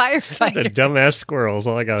for firefighters. That's a dumbass squirrel is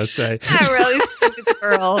all I gotta say. A really stupid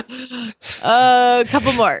squirrel. A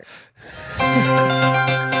couple more.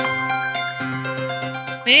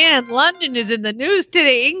 Man, London is in the news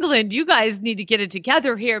today. England, you guys need to get it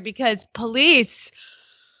together here because police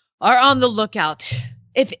are on the lookout.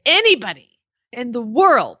 If anybody in the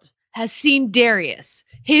world has seen Darius,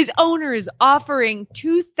 his owner is offering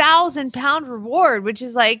 £2,000 reward, which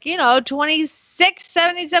is like,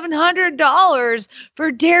 $7,700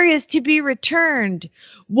 for Darius to be returned.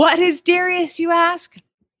 What is Darius, you ask?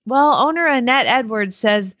 Well, owner Annette Edwards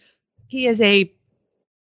says he's a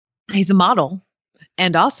model.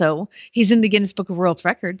 And also, he's in the Guinness Book of World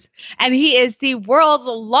Records. And he is the world's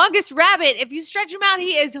longest rabbit. If you stretch him out,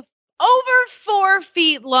 he is over 4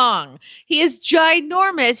 feet long. He is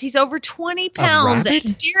ginormous. He's over 20 pounds.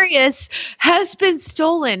 And Darius has been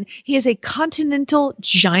stolen. He is a continental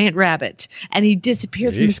giant rabbit. And he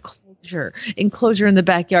disappeared from his enclosure in the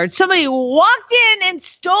backyard. Somebody walked in and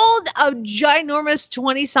stole a ginormous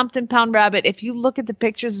 20-something pound rabbit. If you look at the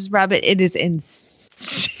pictures of this rabbit, it is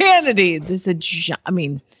insanity.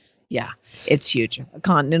 It's huge. A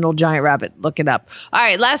continental giant rabbit. Look it up. All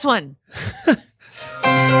right, last one.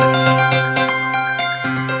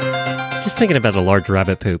 Just thinking about the large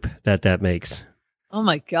rabbit poop that makes. Oh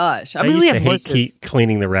my gosh! I mean, used we to have hate horses. keep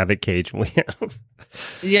cleaning the rabbit cage when we had them.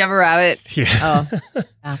 Did you have a rabbit? Yeah.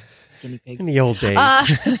 Oh, guinea pigs. In the old days.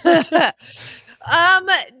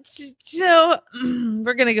 So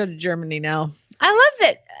we're gonna go to Germany now. I love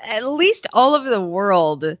that at least all over the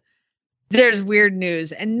world there's weird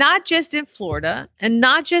news, and not just in Florida, and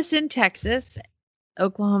not just in Texas,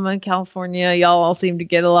 Oklahoma, and California. Y'all all seem to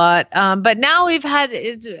get a lot, but now we've had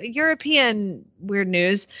European weird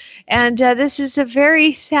news, and this is a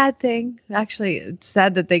very sad thing. Actually, it's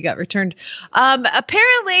sad that they got returned.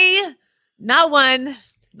 Apparently, not one,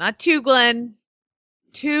 not two, Glenn,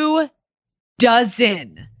 24.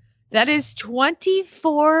 That is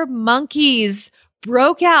 24 monkeys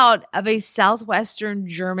broke out of a southwestern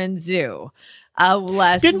German zoo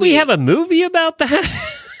last Didn't week. we have a movie about that?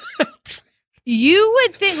 You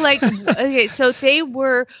would think, like, okay, so they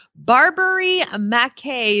were Barbary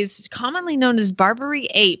macaques, commonly known as Barbary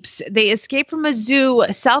apes. They escaped from a zoo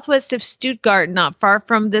southwest of Stuttgart, not far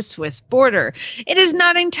from the Swiss border. It is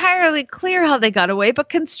not entirely clear how they got away, but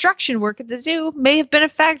construction work at the zoo may have been a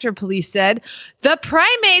factor, police said. The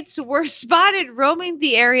primates were spotted roaming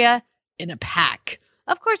the area in a pack.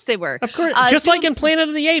 Of course they were. Of course, just like in Planet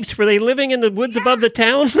of the Apes, were they living in the woods above the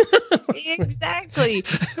town? Exactly.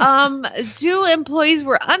 Zoo employees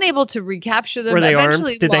were unable to recapture them. Were they armed?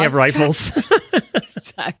 Eventually Did they have lost rifles?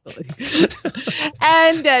 Exactly.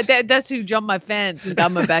 And that's who jumped my fence and got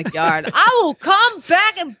in my backyard. I will come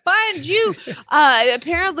back and find you.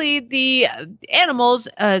 Apparently, the animals,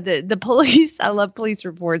 the police, I love police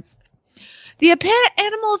reports. The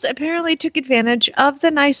animals apparently took advantage of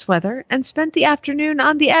the nice weather and spent the afternoon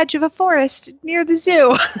on the edge of a forest near the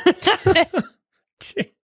zoo.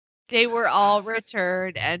 They were all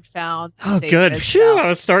returned and found. Oh, safe good. and Phew, sound. I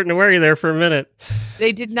was starting to worry there for a minute.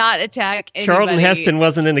 They did not attack anybody. Charlton Heston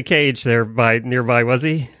wasn't in a cage there nearby, was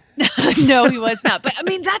he? No, he was not. But I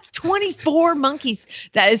mean, that's 24 monkeys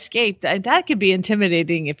that escaped. That could be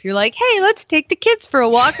intimidating if you're like, hey, let's take the kids for a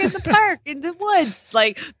walk in the park, in the woods.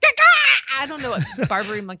 Like, I don't know what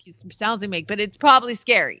Barbary monkeys sounds they make, but it's probably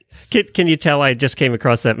scary. Can you tell I just came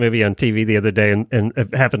across that movie on TV the other day and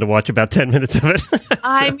happened to watch about 10 minutes of it?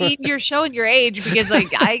 I mean, you're showing your age because, like,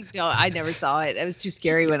 I never saw it. It was too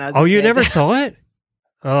scary when I was. Oh, a you kid. never saw it?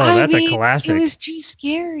 Oh, that's a classic. It was too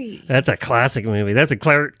scary. That's a classic movie. That's a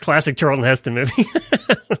classic Charlton Heston movie.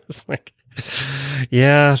 It's like,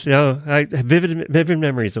 yeah, no, I have vivid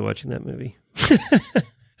memories of watching that movie.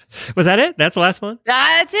 Was that it? That's the last one?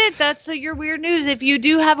 That's it. That's your weird news. If you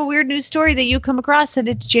do have a weird news story that you come across, send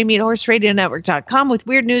it to Jamie@horseradionetwork.com with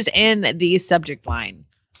weird news in the subject line.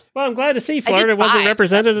 Well, I'm glad to see Florida wasn't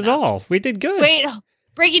represented at all. We did good. Wait,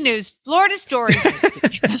 breaking news. Florida story.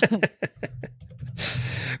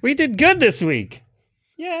 We did good this week.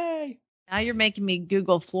 Yay. Now you're making me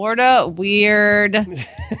Google Florida weird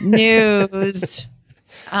news.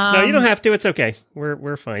 No, you don't have to. It's okay.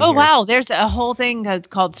 We're fine. Oh, here. wow. There's a whole thing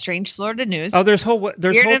called Strange Florida News. Oh, there's whole Weird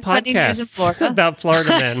and funny news in podcasts Florida. about Florida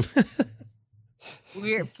men.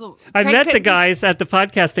 Weird. I met the guys at the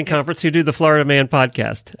podcasting conference who do the Florida Man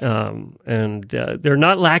podcast, and they're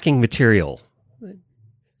not lacking material.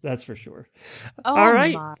 That's for sure. Oh, all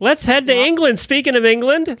right, let's head to England. Speaking of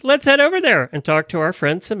England, let's head over there and talk to our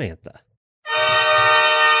friend Samantha.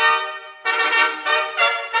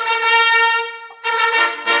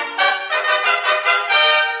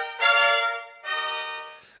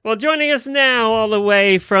 Well, joining us now all the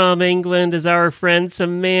way from England is our friend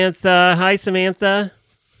Samantha. Hi, Samantha.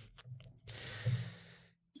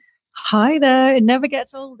 Hi there. It never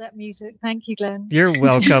gets old, that music. Thank you, Glenn. You're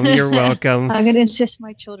welcome. You're welcome. I'm going to insist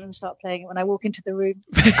my children start playing it when I walk into the room.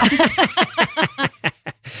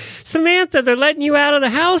 Samantha, they're letting you out of the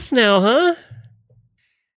house now, huh?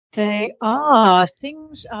 They are.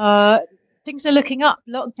 Things are looking up.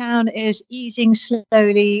 Lockdown is easing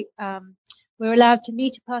slowly. We're allowed to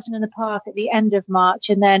meet a person in the park at the end of March,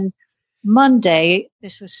 and then Monday,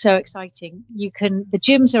 this was so exciting. The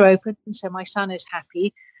gyms are open, so my son is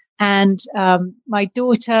happy. And my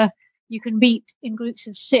daughter, you can meet in groups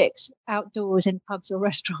of 6 outdoors in pubs or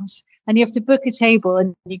restaurants, and you have to book a table,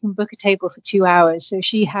 and you can book a table for 2 hours. So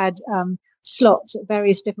she had slots at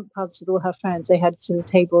various different pubs with all her friends. They had sort of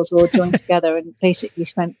tables all joined together, and basically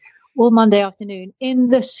spent all Monday afternoon in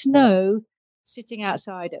the snow, sitting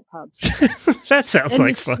outside at pubs. That sounds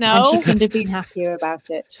like fun. And she couldn't have been happier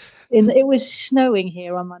about it. It was snowing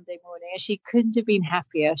here on Monday morning, and she couldn't have been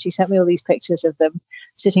happier. She sent me all these pictures of them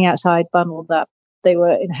sitting outside, bundled up. They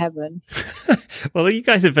were in heaven. Well, you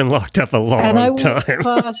guys have been locked up a long time.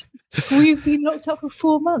 We've been locked up for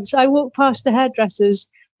 4 months. I walked past the hairdressers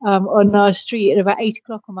on our street at about 8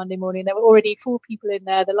 o'clock on Monday morning. There were already 4 people in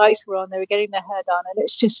there. The lights were on. They were getting their hair done, and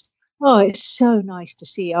it's just, it's so nice to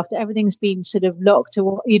see after everything's been sort of locked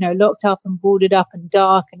up and boarded up and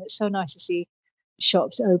dark, and it's so nice to see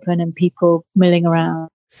shops open and people milling around.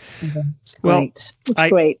 It's great. It's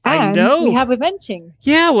great. And I know. We have eventing.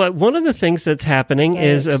 Yeah, well, one of the things that's happening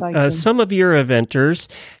is some of your eventers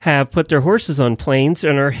have put their horses on planes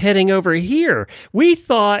and are heading over here. We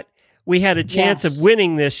thought we had a chance of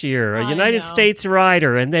winning this year, a United States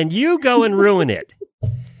rider, and then you go and ruin it.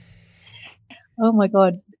 Oh, my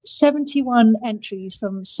God. 71 entries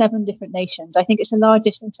from 7 different nations. I think it's the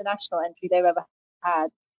largest international entry they've ever had.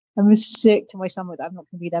 I'm sick to my stomach. I'm not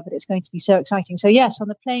going to be there, but it's going to be so exciting. So, yes, on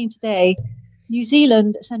the plane today, New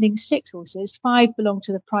Zealand sending 6 horses. 5 belong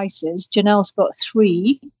to the Prices. Janelle's got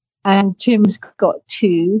 3, and Tim's got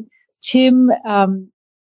 2. Tim's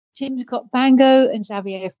got Bango and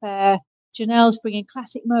Xavier Fair. Janelle's bringing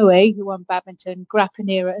Classic Moe, who won badminton,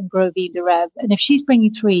 Grappanera and Grovine de Rev. And if she's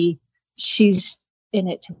bringing 3, she's in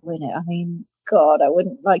it to win it. I mean, God, I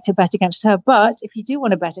wouldn't like to bet against her. But if you do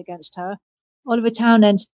want to bet against her, Oliver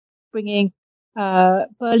Townend's bringing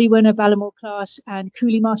Burley winner Ballamore class and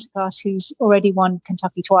Cooley Masterclass, who's already won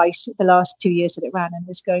Kentucky twice the last 2 years that it ran and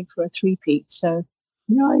is going for a 3-peat. So,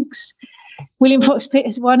 yikes. William Fox Pitt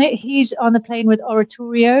has won it. He's on the plane with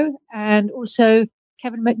Oratorio, and also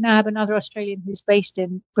Kevin McNabb, another Australian who's based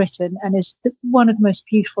in Britain and is one of the most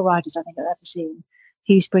beautiful riders I think I've ever seen.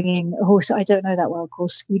 He's bringing a horse I don't know that well called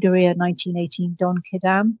Scuderia 1918 Don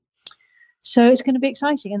Kidam. So it's going to be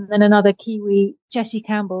exciting. And then another Kiwi, Jessie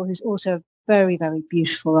Campbell, who's also a very, very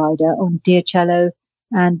beautiful rider on Diacello,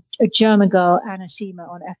 and a German girl, Anna Seamer,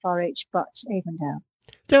 on FRH Butts Avondale.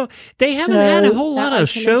 No, they haven't had a whole lot of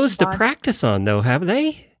shows to practice on, though, have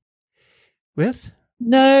they?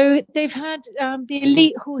 No, they've had the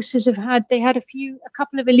elite horses had a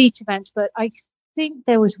couple of elite events, but I think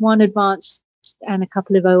there was one advanced and a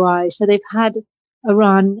couple of OIs. So they've had a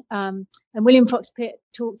run. And William Fox Pitt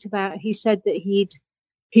talked about, he said that he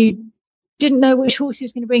didn't know which horse he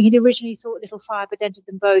was going to bring. He'd originally thought Little Fire, but entered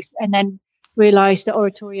them both, and then realized that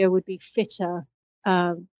Oratorio would be fitter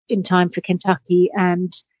in time for Kentucky.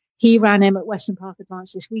 And he ran him at Western Park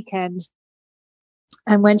Advance this weekend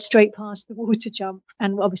and went straight past the water jump,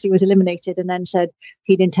 and obviously was eliminated, and then said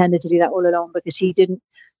he'd intended to do that all along because he didn't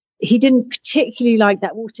particularly like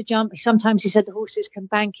that water jump. Sometimes he said the horses can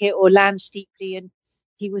bank it or land steeply, and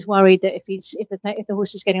he was worried that if the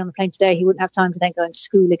horse is getting on the plane today, he wouldn't have time to then go into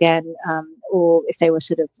school again, or if they were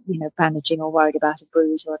sort of bandaging or worried about a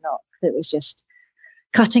bruise or not. It was just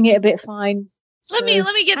cutting it a bit fine. Let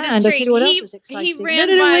me get this straight.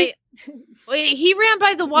 He ran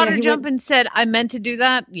by the water jump and said, "I meant to do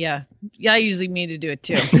that." Yeah, I usually mean to do it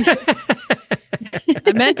too.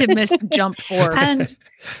 I meant to miss jump 4. And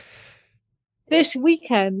this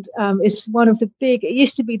weekend is one of the big, it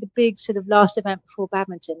used to be the big sort of last event before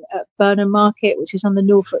badminton at Burnham Market, which is on the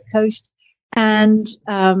Norfolk coast. And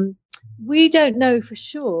we don't know for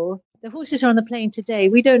sure. The horses are on the plane today.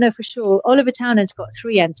 We don't know for sure. Oliver Townend's got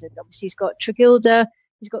 3 entered. Obviously, he's got Tregilder,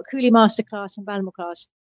 he's got Cooley Masterclass and Ballamore class.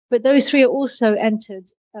 But those 3 are also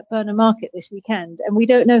entered at Burnham Market this weekend. And we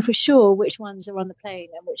don't know for sure which ones are on the plane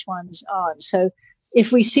and which ones aren't. So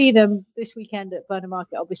if we see them this weekend at Burnham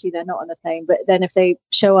Market, obviously they're not on the plane. But then if they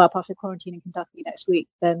show up after quarantine in Kentucky next week,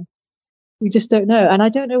 then we just don't know. And I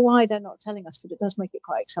don't know why they're not telling us, but it does make it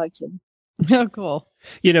quite exciting. Oh, cool.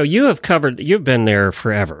 You've been there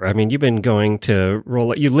forever. I mean, you've been going to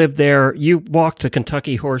you lived there, you walked to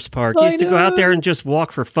Kentucky Horse Park. You used to go out there and just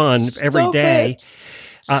walk for fun every day.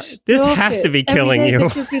 This has to be killing you.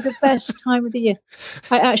 This would be the best time of the year.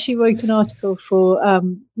 I actually wrote an article for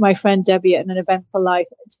my friend Debbie at An Eventful Life,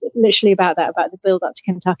 literally about the build up to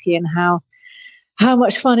Kentucky and how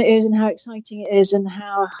much fun it is and how exciting it is and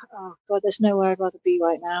how, oh God, there's nowhere I'd rather be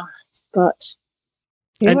right now. But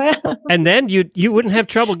and then you wouldn't have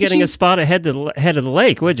trouble getting a spot ahead of the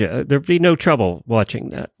lake, would you? There'd be no trouble watching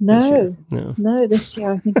that. No, this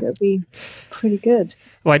year I think it would be pretty good.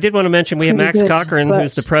 Well, I did want to mention we have Max Cochran,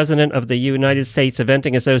 who's the president of the United States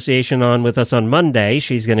Eventing Association, on with us on Monday.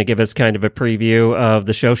 She's going to give us kind of a preview of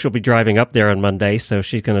the show. She'll be driving up there on Monday, so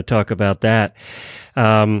she's going to talk about that.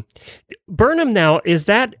 Burnham now, is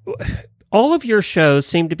that... All of your shows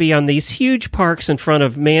seem to be on these huge parks in front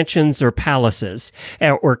of mansions or palaces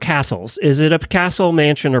or castles. Is it a castle,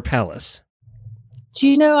 mansion, or palace? Do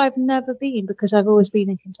you know, I've never been because I've always been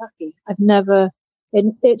in Kentucky.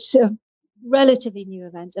 It's a relatively new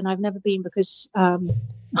event, and I've never been because I've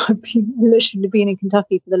literally been in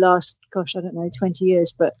Kentucky for the last, 20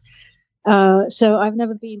 years. But So I've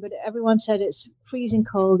never been, but everyone said it's freezing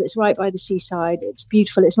cold. It's right by the seaside. It's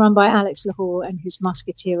beautiful. It's run by Alex Lahore and his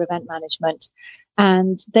Musketeer Event Management,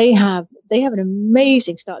 and they have an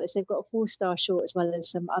amazing start list. They've got a 4-star short as well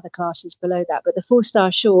as some other classes below that. But the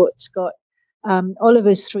 4-star short's got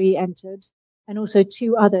Oliver's 3 entered, and also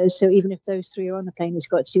 2 others. So even if those 3 are on the plane, he's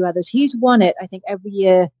got 2 others. He's won it, I think, every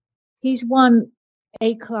year. He's won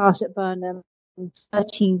a class at Burnham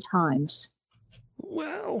 13 times.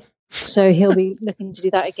 Wow. So he'll be looking to do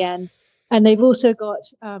that again. And they've also got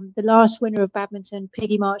the last winner of badminton,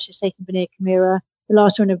 Piggy March, is taking Veneer Chimera. The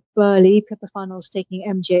last winner of Burley, Pippa Funnels, taking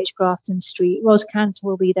MGH Grafton Street. Ros Cantor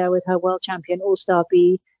will be there with her world champion, All-Star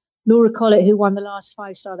B. Laura Collett, who won the last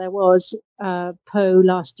 5-star there was, Poe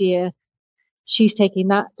last year. She's taking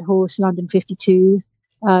that horse, London 52.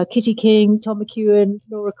 Kitty King, Tom McEwen,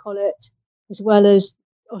 Laura Collett, as well as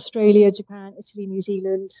Australia, Japan, Italy, New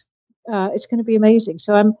Zealand. It's going to be amazing.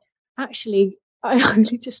 So I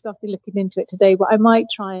only just started looking into it today, but I might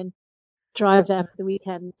try and drive there for the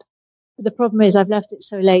weekend. But the problem is I've left it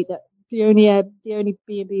so late that the only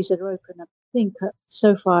B&Bs that are open, I think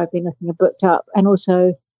so far I've been looking are booked up. And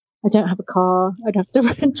also I don't have a car. I'd have to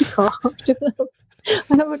rent a car. I don't know. I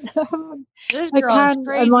haven't. This girl is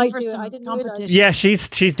crazy. I might for do it. some I didn't competition. realize. Yeah,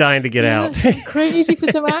 she's dying to get out. I'm crazy for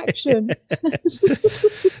some action.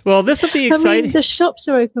 Well, this will be exciting. I mean, the shops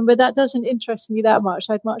are open, but that doesn't interest me that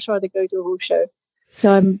much. I'd much rather go to a horse show.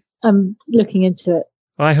 So I'm looking into it.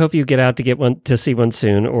 Well, I hope you get out to see one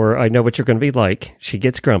soon, or I know what you're going to be like. She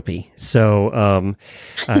gets grumpy. So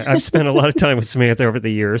I've spent a lot of time with Samantha over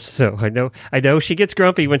the years, so I know she gets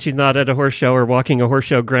grumpy when she's not at a horse show or walking a horse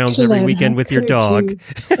show grounds every weekend with your dog.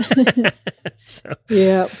 So,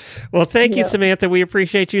 yeah. Well, thank you, Samantha. We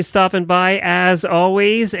appreciate you stopping by as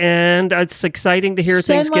always, and it's exciting to hear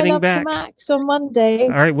things getting back. Send my love to Max on Monday. All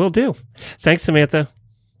right, we'll do. Thanks, Samantha.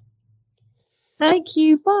 Thank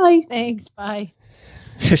you. Bye. Thanks. Bye.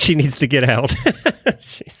 She needs to get out.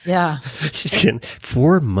 She's getting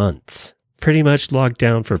 4 months, pretty much locked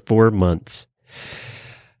down for 4 months.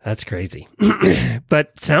 That's crazy.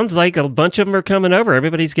 But sounds like a bunch of them are coming over.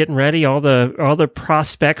 Everybody's getting ready. All the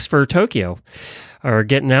prospects for Tokyo are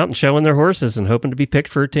getting out and showing their horses and hoping to be picked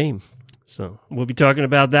for a team. So we'll be talking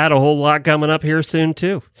about that a whole lot coming up here soon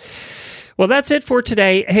too. Well, that's it for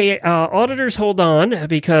today. Hey, auditors, hold on,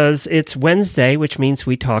 because it's Wednesday, which means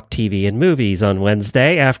we talk TV and movies on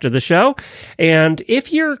Wednesday after the show. And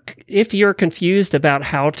if you're confused about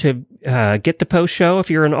how to get the post show, if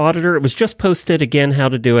you're an auditor, it was just posted again how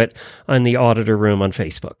to do it on the Auditor Room on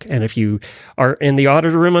Facebook. And if you are in the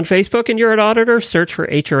Auditor Room on Facebook and you're an auditor, search for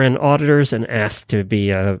HRN Auditors and ask to be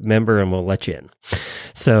a member, and we'll let you in.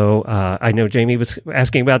 So I know Jamie was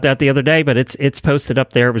asking about that the other day, but it's posted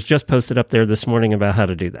up there. It was just posted up there this morning about how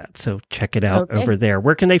to do that. So check it out over there.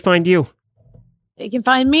 Where can they find you? You can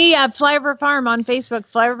find me at Flyover Farm on Facebook,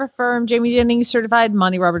 Flyover Farm, Jamie Jennings, certified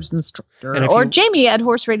Monty Roberts instructor, or Jamie at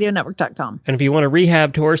horseradionetwork.com. And if you want a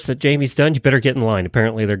rehabbed horse that Jamie's done, you better get in line.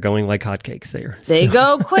 Apparently they're going like hotcakes there. They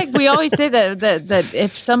go quick. We always say that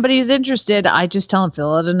if somebody's interested, I just tell them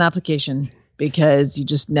fill out an application, because you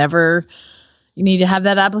just never... You need to have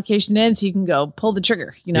that application in so you can go pull the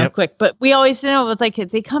trigger, quick. But we always know it's like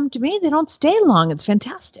they come to me, they don't stay long. It's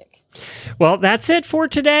fantastic. Well, that's it for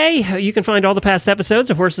today. You can find all the past episodes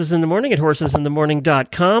of Horses in the Morning at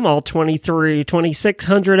horsesinthemorning.com. All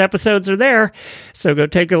 2,600 episodes are there. So go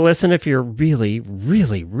take a listen if you're really,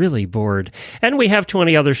 really, really bored. And we have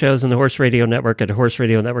 20 other shows in the Horse Radio Network at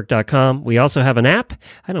horseradionetwork.com. We also have an app.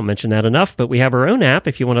 I don't mention that enough, but we have our own app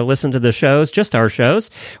if you want to listen to the shows, just our shows.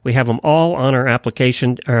 We have them all on our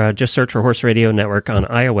application. Just search for Horse Radio Network on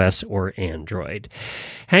iOS or Android.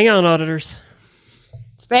 Hang on, auditors.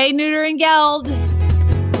 Spay, neuter, and geld.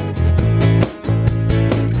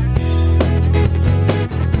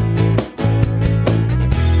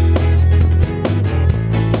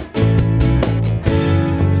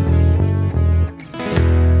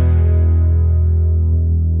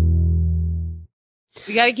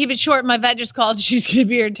 We got to keep it short. My vet just called. She's going to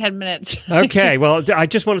be here in 10 minutes. Okay. Well, I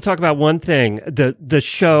just want to talk about one thing. The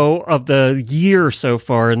show of the year so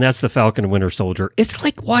far, and that's The Falcon and Winter Soldier. It's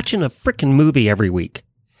like watching a freaking movie every week.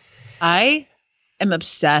 I am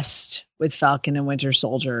obsessed with Falcon and Winter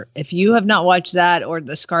Soldier. If you have not watched that, or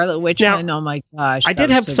The Scarlet Witch, oh my gosh. I did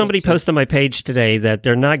have somebody post on my page today that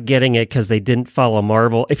they're not getting it because they didn't follow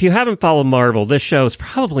Marvel. If you haven't followed Marvel, this show is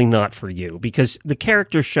probably not for you, because the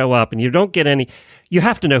characters show up and you don't get any... You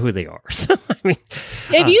have to know who they are. So, I mean,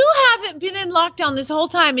 if you haven't been in lockdown this whole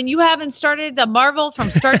time and you haven't started the Marvel from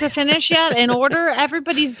start to finish yet in order,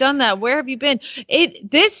 everybody's done that. Where have you been?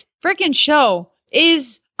 This freaking show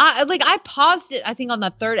is I paused it. I think on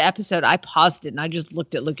the third episode, I paused it and I just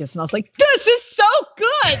looked at Lucas and I was like, "This is so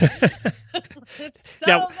good." It's so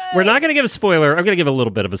Now, good. we're not going to give a spoiler. I'm going to give a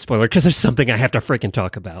little bit of a spoiler because there's something I have to freaking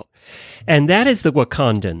talk about. And that is the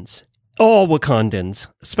Wakandans. All Wakandans,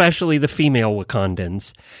 especially the female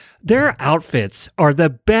Wakandans, their outfits are the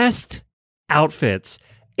best outfits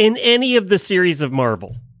in any of the series of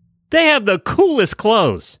Marvel. They have the coolest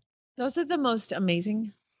clothes. Those are the most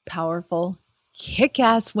amazing, powerful,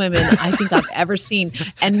 kick-ass women I think I've ever seen.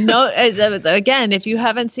 And no, again, if you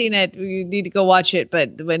haven't seen it, you need to go watch it.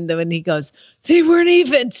 But when he goes, they weren't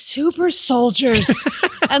even super soldiers,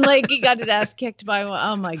 and like he got his ass kicked by one.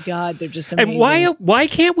 Oh my God, they're just amazing. And why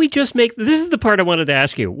can't we just make? This is the part I wanted to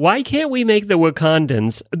ask you. Why can't we make the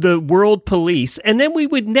Wakandans the world police, and then we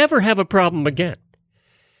would never have a problem again?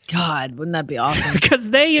 God, wouldn't that be awesome? Because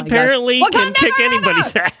they Oh my apparently gosh. can Wakanda kick forever!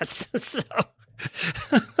 anybody's ass. So.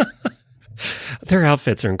 Their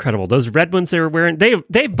outfits are incredible. Those red ones they were wearing,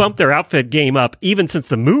 they've bumped their outfit game up even since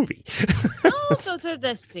the movie. No, those are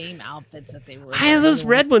the same outfits that they were. Those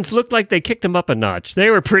red ones looked like they kicked them up a notch. They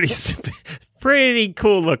were pretty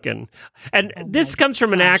cool looking. And this comes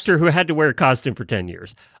from an actor who had to wear a costume for 10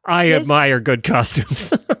 years. I admire good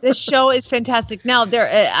costumes. This show is fantastic. Now, we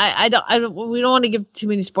don't want to give too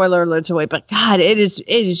many spoiler alerts away, but God, it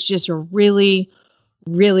is just really,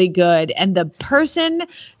 really good. And the person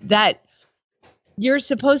that you're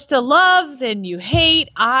supposed to love, then you hate.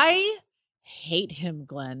 I hate him,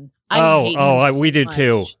 Glenn. We do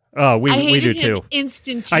too. Oh, we do too.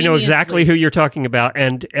 Instantaneously. I know exactly who you're talking about,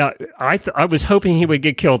 and I was hoping he would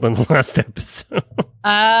get killed in the last episode.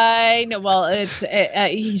 I know. Well,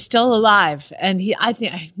 he's still alive, and I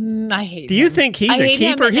hate him. Do you think he's a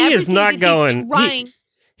keeper? He is not going.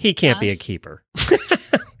 He can't be a keeper.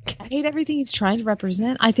 I hate everything he's trying to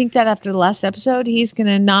represent. I think that after the last episode, he's going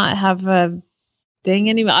to not have a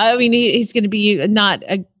thing anymore. I mean, he's going to be not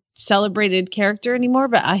a celebrated character anymore,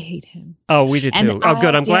 but I hate him. Oh, we did too. And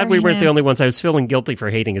Good. I'm glad we weren't the him. only ones. I was feeling guilty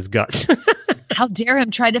for hating his guts. How dare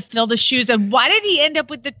him try to fill the shoes? And why did he end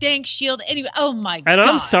up with the dang shield anyway? Oh my God. And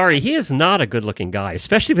I'm sorry, he is not a good looking guy,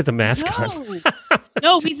 especially with the mask on.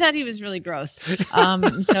 No, we thought he was really gross.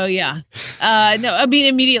 So yeah. No, I mean,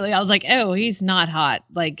 immediately I was like, oh, he's not hot.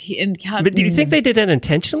 But do you think they did that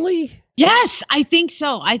intentionally? Yes, I think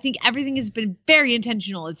so. I think everything has been very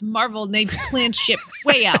intentional. It's Marvel and they planned shit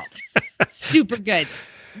way out. Super good.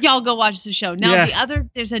 Y'all go watch the show. Now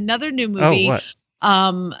there's another new movie, what?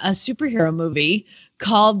 A superhero movie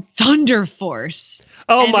called Thunder Force.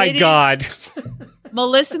 Oh And my it is God.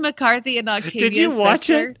 Melissa McCarthy and Octavia Did you watch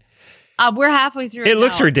Spencer. it? We're halfway through. It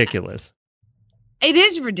looks now. ridiculous. It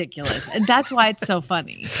is ridiculous. And that's why it's so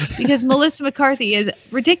funny. Because Melissa McCarthy is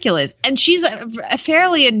ridiculous. And she's a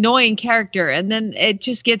fairly annoying character. And then it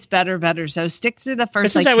just gets better and better. So stick through the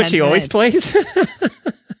first Isn't that 10 what she always minutes. plays?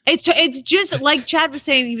 It's just like Chad was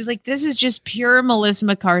saying. He was like, this is just pure Melissa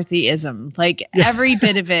McCarthyism. Like every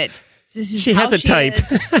bit of it. This is She how has a type. Is.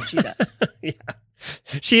 This is what she does. Yeah.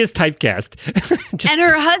 She is typecast. And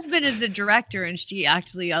her husband is the director, and she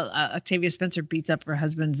actually Octavia Spencer beats up her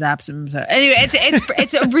husband, zaps him. So anyway,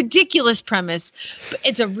 it's a ridiculous premise.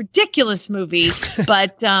 It's a ridiculous movie,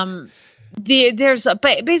 but there's a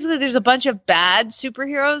bunch of bad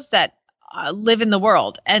superheroes that live in the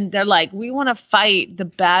world, and they're like, we want to fight the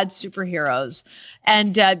bad superheroes,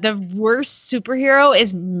 and the worst superhero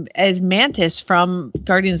is Mantis from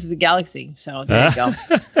Guardians of the Galaxy. So there you go.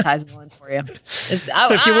 Ties the one for you. So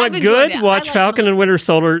if you want good, watch Falcon and Winter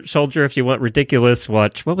Soldier. If you want ridiculous,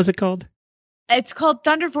 watch, what was it called? It's called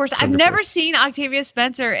Thunder Force. I've never seen Octavia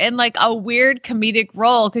Spencer in like a weird comedic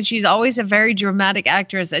role because she's always a very dramatic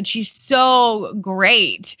actress, and she's so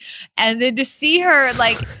great. And then to see her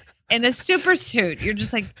like in a super suit, you're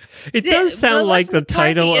just like, it does sound like the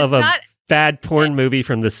title of a bad porn movie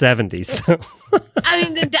from the 70s. I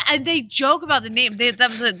mean, they joke about the name.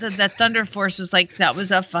 The Thunder Force was like, that was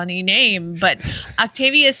a funny name. But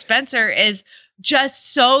Octavia Spencer is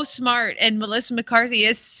just so smart, and Melissa McCarthy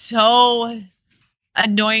is so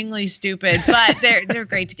annoyingly stupid, but they're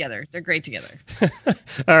great together. They're great together.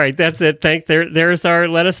 All right, that's it. There's our.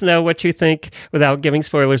 Let us know what you think without giving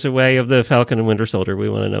spoilers away of the Falcon and Winter Soldier. We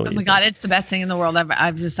want to know. Oh my God, it's the best thing in the world.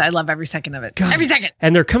 I love every second of it. God. Every second.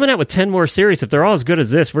 And they're coming out with 10 more series. If they're all as good as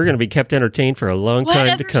this, we're going to be kept entertained for a long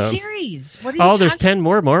time to come. Series? What are you there's 10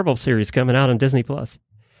 more Marvel series coming out on Disney Plus.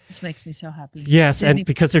 This makes me so happy. Yes, Disney and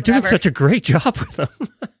because they're doing such a great job with them.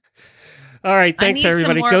 All right, thanks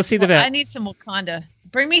everybody. Go see the vet. I need some Wakanda.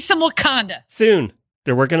 Bring me some Wakanda. Soon.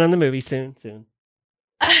 They're working on the movie soon.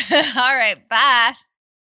 All right, bye.